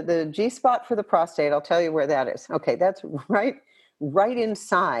 The G spot for the prostate, I'll tell you where that is. Okay, that's right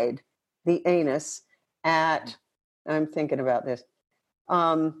inside the anus at, I'm thinking about this,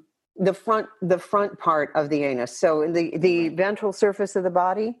 the front part of the anus. So in the ventral surface of the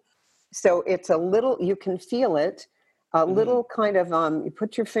body. So it's a little, you can feel it, a little kind of, you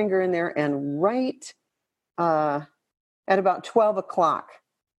put your finger in there, and right at about 12 o'clock,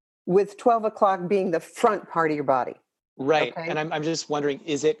 with 12 o'clock being the front part of your body. Right. Okay? And I'm just wondering,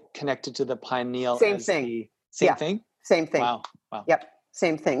 is it connected to the pineal? Same thing. Same thing? Same thing. Wow. Yep.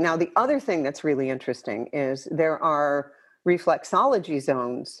 Same thing. Now, the other thing that's really interesting is there are reflexology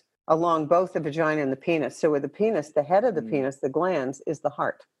zones along both the vagina and the penis. So with the penis, the head of the penis, the glands, is the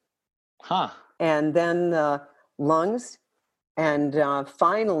heart. Huh. And then the lungs, and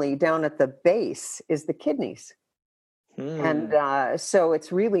finally down at the base is the kidneys. And so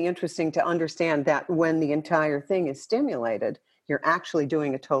it's really interesting to understand that when the entire thing is stimulated, you're actually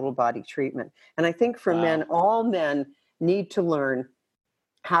doing a total body treatment. And I think for men, all men need to learn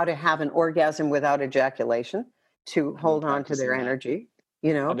how to have an orgasm without ejaculation, to hold on to their energy.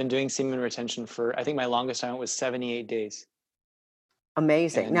 You know, I've been doing semen retention for, I think my longest time was 78 days.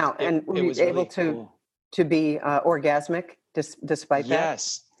 Amazing. And were you able to be orgasmic despite that?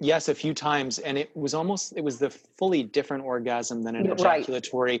 Yes, a few times. And it was the fully different orgasm than an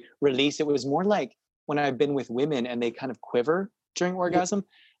ejaculatory release. It was more like when I've been with women and they kind of quiver during orgasm.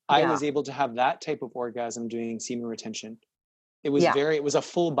 I was able to have that type of orgasm doing semen retention. It was it was a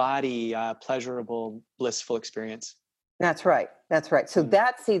full body, pleasurable, blissful experience. That's right. So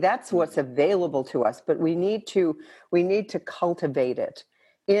that's what's available to us, but we need to cultivate it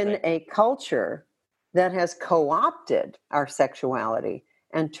in a culture that has co-opted our sexuality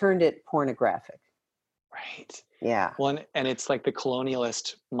and turned it pornographic. Right. Yeah. Well, and it's like the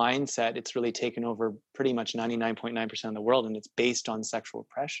colonialist mindset. It's really taken over pretty much 99.9% of the world, and it's based on sexual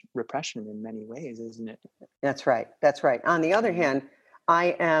repression in many ways, isn't it? That's right. On the other hand,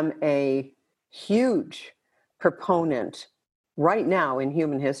 I am a huge proponent right now in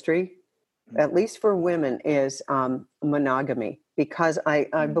human history, at least for women, is monogamy, because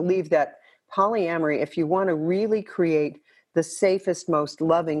I believe that polyamory, if you want to really create the safest, most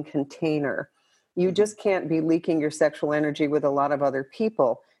loving container, you just can't be leaking your sexual energy with a lot of other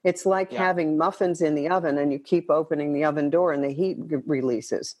people. It's like having muffins in the oven and you keep opening the oven door and the heat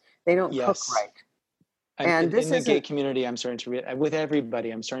releases. They don't cook right. And in the gay community, I'm starting to with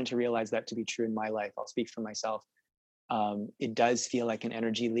everybody, I'm starting to realize that to be true in my life. I'll speak for myself. It does feel like an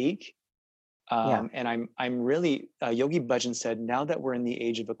energy leak. And I'm really, Yogi Bhajan said, now that we're in the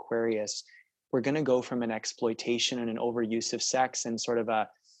age of Aquarius, we're going to go from an exploitation and an overuse of sex and sort of a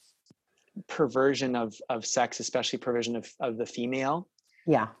perversion of sex, especially perversion of the female,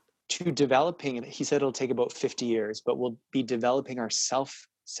 to developing, he said it'll take about 50 years, but we'll be developing our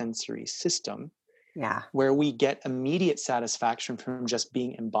self-sensory system where we get immediate satisfaction from just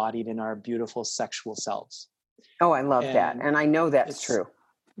being embodied in our beautiful sexual selves. Oh, I love that. And I know that's true.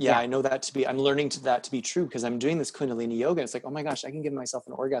 I know that I'm learning that to be true because I'm doing this Kundalini yoga. It's like, oh my gosh, I can give myself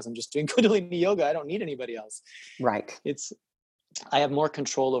an orgasm just doing Kundalini yoga. I don't need anybody else. Right. I have more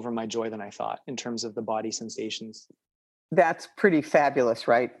control over my joy than I thought in terms of the body sensations. That's pretty fabulous,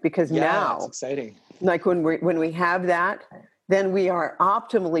 right? Because now it's exciting. Like when we have that, then we are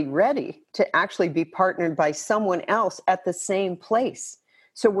optimally ready to actually be partnered by someone else at the same place.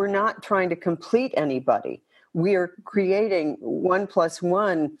 So we're not trying to complete anybody. We are creating 1 +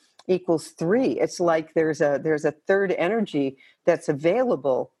 1 = 3. It's like there's a third energy that's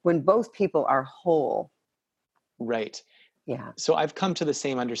available when both people are whole. Right. Yeah. So I've come to the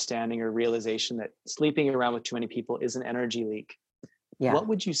same understanding or realization that sleeping around with too many people is an energy leak. Yeah. What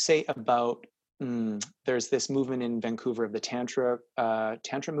would you say about, there's this movement in Vancouver of the Tantra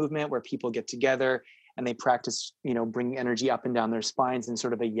movement where people get together and they practice, bringing energy up and down their spines in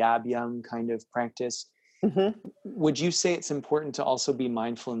sort of a yab-yum kind of practice. Mm-hmm. Would you say it's important to also be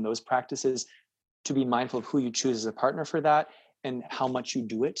mindful in those practices, to be mindful of who you choose as a partner for that and how much you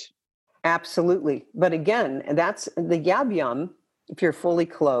do it? Absolutely. But again, that's the yab-yum, if you're fully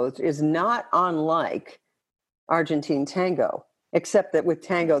clothed, is not unlike Argentine tango, except that with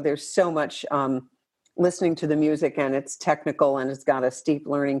tango, there's so much listening to the music and it's technical and it's got a steep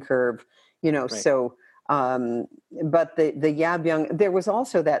learning curve, Right. so, but the Yab Young, there was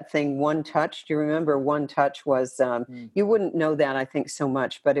also that thing, One Touch. Do you remember One Touch was, you wouldn't know that, I think, so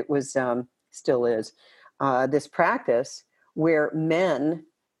much, but it was, still is, this practice where men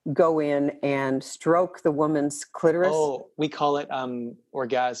go in and stroke the woman's clitoris. Oh, we call it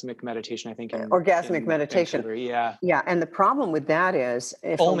orgasmic meditation, I think. Orgasmic meditation. Vancouver. Yeah. Yeah. And the problem with that is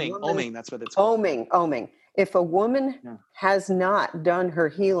if oming, that's what it's called. Oming. If a woman has not done her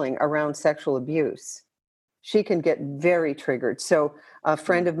healing around sexual abuse, she can get very triggered. So a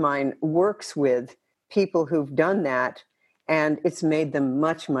friend of mine works with people who've done that, and it's made them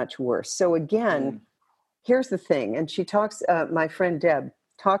much, much worse. So again, here's the thing. And she talks, my friend Deb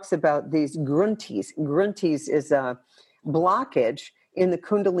talks about these grunties. Grunties is a blockage in the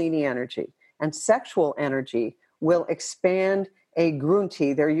Kundalini energy, and sexual energy will expand a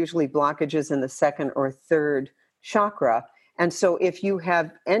grunti. They're usually blockages in the second or third chakra. And so if you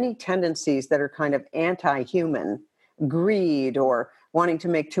have any tendencies that are kind of anti-human, greed or wanting to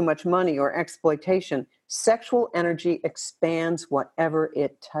make too much money or exploitation, sexual energy expands whatever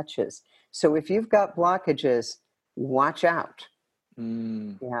it touches. So if you've got blockages, watch out.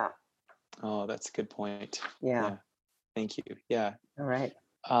 Yeah. Oh, that's a good point. Yeah. Thank you. Yeah. All right.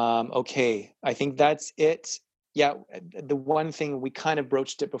 Okay. I think that's it. Yeah. The one thing we kind of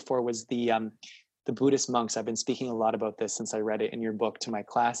broached it before was the Buddhist monks. I've been speaking a lot about this since I read it in your book to my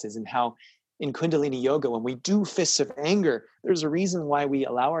classes, and how in Kundalini yoga, when we do fists of anger, there's a reason why we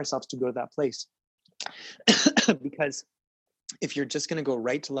allow ourselves to go to that place. Because if you're just going to go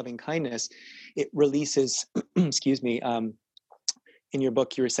right to loving kindness, it releases, excuse me, in your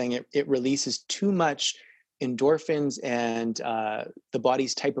book, you were saying it releases too much endorphins and the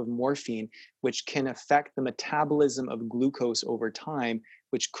body's type of morphine, which can affect the metabolism of glucose over time,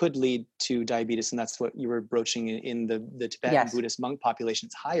 which could lead to diabetes. And that's what you were broaching in the Tibetan Buddhist monk population.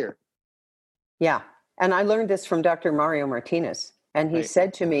 It's higher. Yeah. And I learned this from Dr. Mario Martinez. And he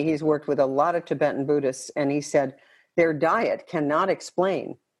said to me, he's worked with a lot of Tibetan Buddhists, and he said their diet cannot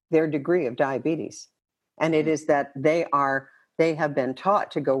explain their degree of diabetes. And it is that they have been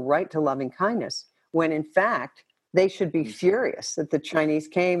taught to go right to loving kindness, when in fact, they should be furious that the Chinese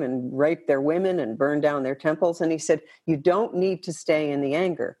came and raped their women and burned down their temples. And he said, you don't need to stay in the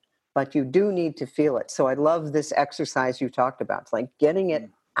anger, but you do need to feel it. So I love this exercise you talked about. It's like getting it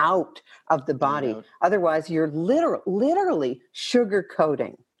out of the body. Otherwise, you're literally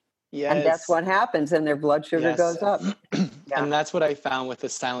sugarcoating. Yes. And that's what happens, and their blood sugar goes up. And that's what I found with the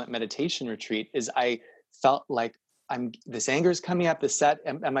silent meditation retreat is I felt like this anger is coming up the set.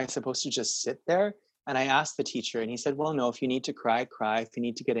 Am I supposed to just sit there? And I asked the teacher, and he said, well, no, if you need to cry, cry. If you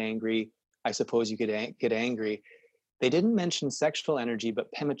need to get angry, I suppose you could get angry. They didn't mention sexual energy,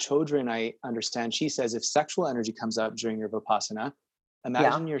 but Pema Chodron, I understand, she says if sexual energy comes up during your Vipassana,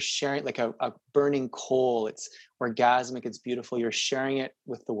 imagine you're sharing like a burning coal. It's orgasmic. It's beautiful. You're sharing it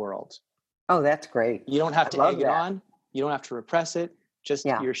with the world. Oh, that's great. You don't have to egg it on. You don't have to repress it. Just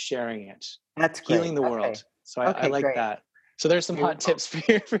you're sharing it. That's great. Healing the world. So I like that. So there's some hot tips for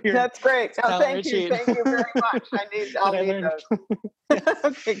your That's great. Oh, thank you. Thank you very much. I'll need those.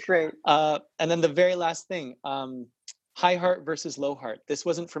 Okay, great. And then the very last thing, high heart versus low heart. This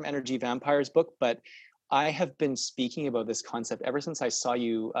wasn't from Energy Vampires book, but I have been speaking about this concept ever since I saw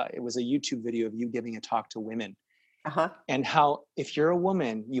you. It was a YouTube video of you giving a talk to women. And how if you're a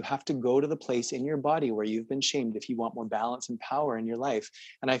woman, you have to go to the place in your body where you've been shamed if you want more balance and power in your life.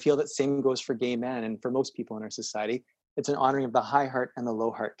 And I feel that same goes for gay men and for most people in our society. It's an honoring of the high heart and the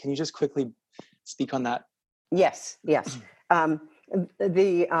low heart. Can you just quickly speak on that? Yes. The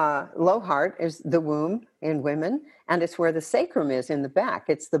low heart is the womb in women, and it's where the sacrum is in the back.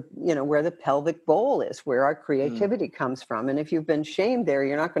 It's where the pelvic bowl is, where our creativity comes from. And if you've been shamed there,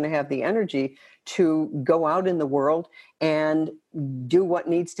 you're not going to have the energy to go out in the world and do what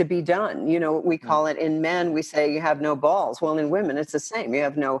needs to be done. We call it in men, we say you have no balls. Well, in women, it's the same. You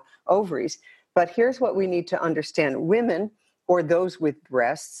have no ovaries. But here's what we need to understand. Women, or those with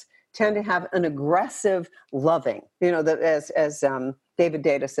breasts, tend to have an aggressive loving. As David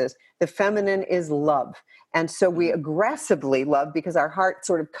Data says, the feminine is love. And so we aggressively love because our heart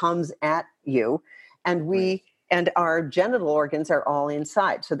sort of comes at you, and and our genital organs are all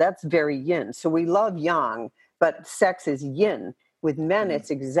inside. So that's very yin. So we love yang, but sex is yin. With men,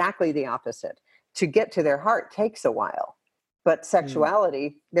 it's exactly the opposite. To get to their heart takes a while. But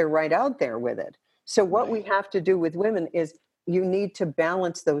sexuality, they're right out there with it. So what we have to do with women is you need to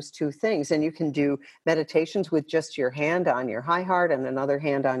balance those two things. And you can do meditations with just your hand on your high heart and another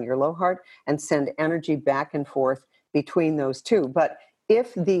hand on your low heart and send energy back and forth between those two. But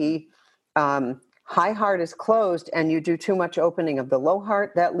if the high heart is closed and you do too much opening of the low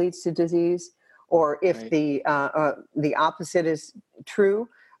heart, that leads to disease. Or if the opposite is true,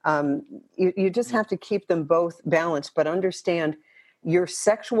 you just have to keep them both balanced, but understand your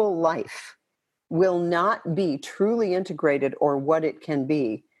sexual life will not be truly integrated or what it can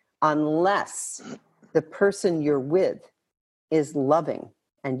be unless the person you're with is loving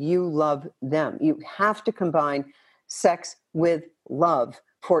and you love them. You have to combine sex with love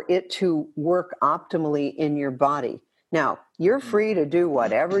for it to work optimally in your body. Now, you're free to do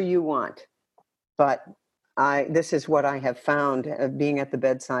whatever you want, but this is what I have found being at the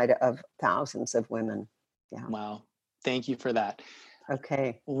bedside of thousands of women. Yeah. Wow. Thank you for that.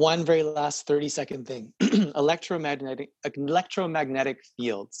 Okay. One very last 30-second thing. Electromagnetic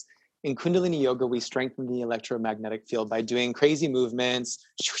fields. In Kundalini Yoga, we strengthen the electromagnetic field by doing crazy movements.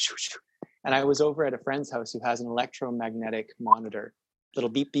 And I was over at a friend's house who has an electromagnetic monitor, little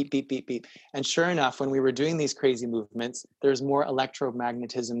beep, beep, beep, beep, beep. And sure enough, when we were doing these crazy movements, there's more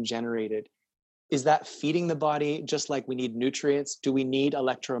electromagnetism generated. Is that feeding the body just like we need nutrients? Do we need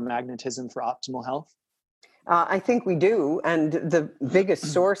electromagnetism for optimal health? I think we do. And the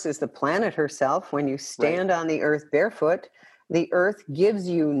biggest source is the planet herself. When you stand on the earth barefoot, the earth gives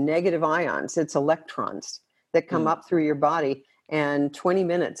you negative ions. It's electrons that come up through your body. And 20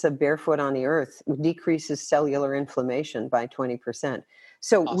 minutes of barefoot on the earth decreases cellular inflammation by 20%.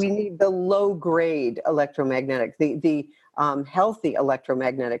 So we need the low grade electromagnetic, the healthy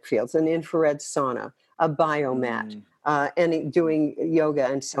electromagnetic fields, an infrared sauna, a biomat, and doing yoga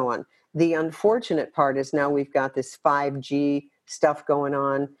and so on. The unfortunate part is now we've got this 5G stuff going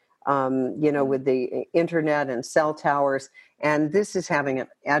on, with the internet and cell towers, and this is having an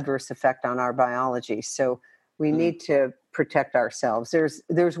adverse effect on our biology. So we need to protect ourselves.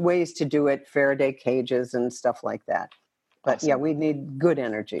 There's ways to do it, Faraday cages and stuff like that. But yeah, we need good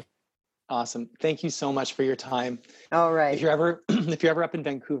energy. Awesome. Thank you so much for your time. All right. If you're ever up in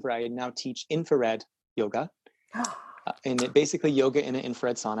Vancouver, I now teach infrared yoga. And basically yoga in an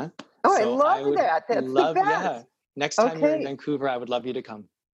infrared sauna. Oh, so I love that. That's the best. Yeah. Next time you're in Vancouver, I would love you to come.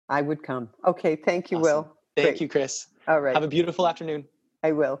 I would come. Okay. Thank you, Will. Thank you, Chris. All right. Have a beautiful afternoon.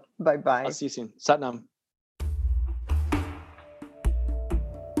 I will. Bye-bye. I'll see you soon. Satnam.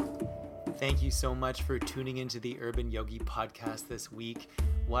 Thank you so much for tuning into the Urban Yogi podcast this week.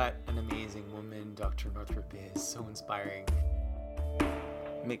 What an amazing woman Dr. Northrup is. So inspiring.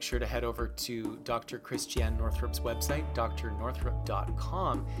 Make sure to head over to Dr. Christiane Northrup's website,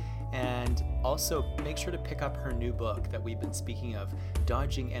 drnorthrup.com, and also make sure to pick up her new book that we've been speaking of,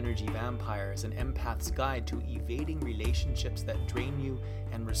 Dodging Energy Vampires, an empath's guide to evading relationships that drain you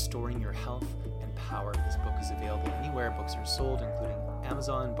and restoring your health and power. This book is available anywhere books are sold, including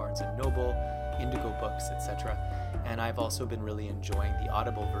Amazon, Barnes & Noble, Indigo Books, etc. And I've also been really enjoying the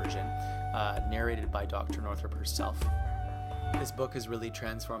Audible version, narrated by Dr. Northrup herself. This book has really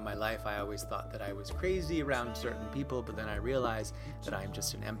transformed my life. I always thought that I was crazy around certain people, but then I realized that I'm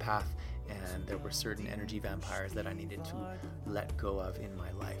just an empath, and there were certain energy vampires that I needed to let go of in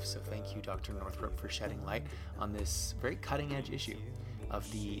my life. So thank you, Dr. Northrup, for shedding light on this very cutting-edge issue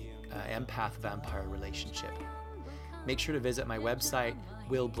of the empath-vampire relationship. Make sure to visit my website,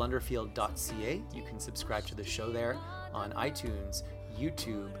 willblunderfield.ca. You can subscribe to the show there on iTunes,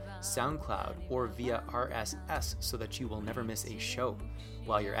 YouTube, SoundCloud, or via RSS so that you will never miss a show.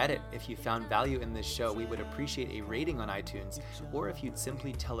 While you're at it, if you found value in this show, we would appreciate a rating on iTunes, or if you'd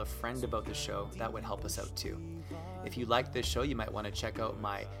simply tell a friend about the show, that would help us out too. If you like this show, you might want to check out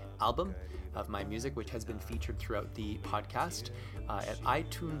my album of my music, which has been featured throughout the podcast at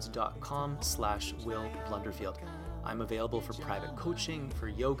itunes.com/willblunderfield. I'm available for private coaching, for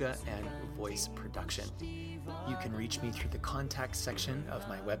yoga, and voice production. You can reach me through the contact section of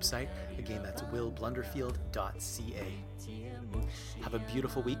my website. Again, that's willblunderfield.ca. Have a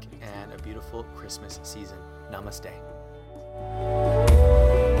beautiful week and a beautiful Christmas season. Namaste.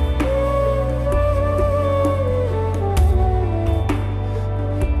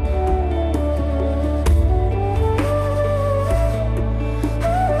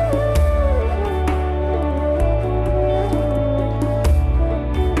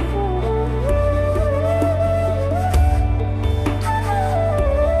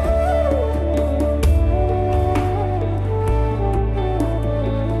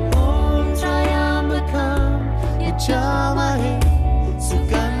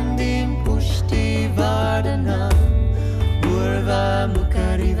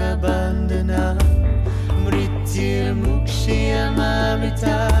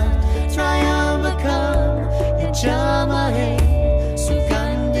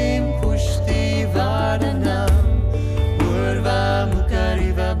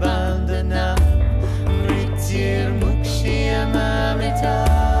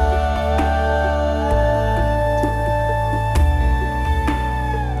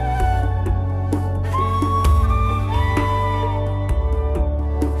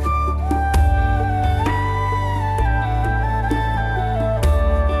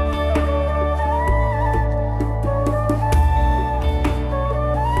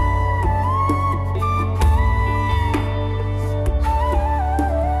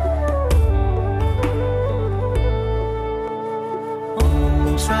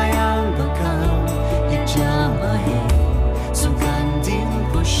 Triambakam Yajamahe Sugandhim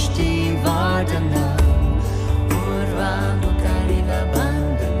Pushti Vardhanam Purvamukariva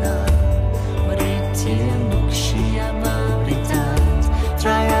Bandhanam Mrittimukshiyamamritat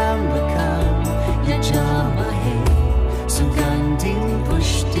Triambakam Yajamahe Sugandhim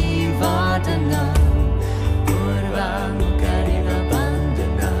Pushti Vardhanam Purvamukariva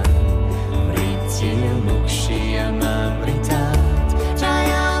Bandhanam Mrittimukshiyamamritat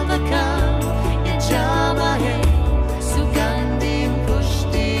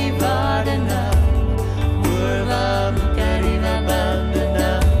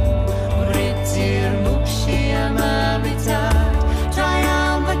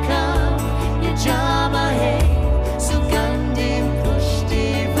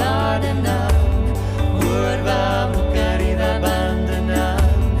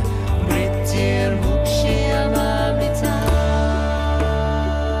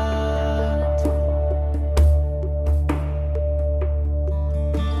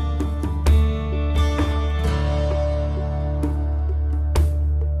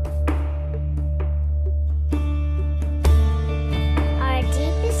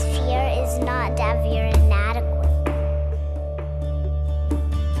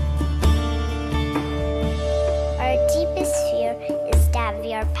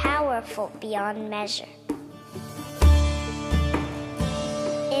beyond measure.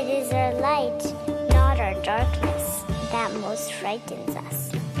 It is our light, not our darkness, that most frightens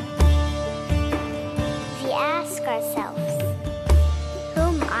us. We ask ourselves, who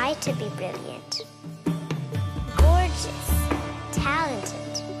am I to be brilliant, gorgeous,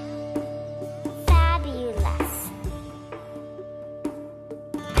 talented, fabulous?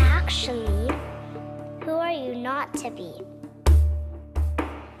 Actually, who are you not to be?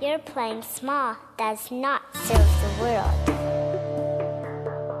 Your playing small does not serve the world.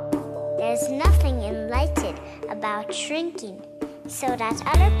 There's nothing enlightened about shrinking so that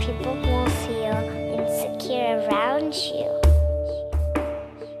other people won't feel insecure around you.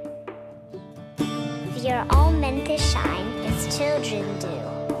 We are all meant to shine as children do.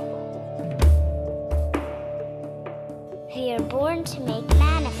 We are born to make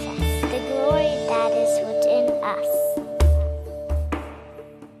manifest the glory that is within us.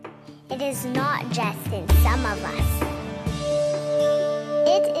 It is not just in some of us.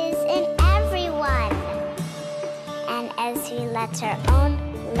 It is in everyone. And as we let our own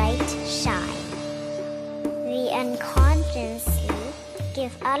light shine, we unconsciously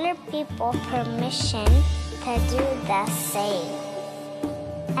give other people permission to do the same.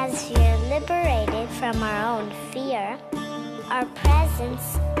 As we are liberated from our own fear, our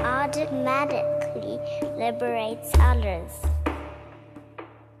presence automatically liberates others.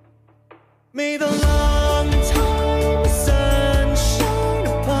 May the long time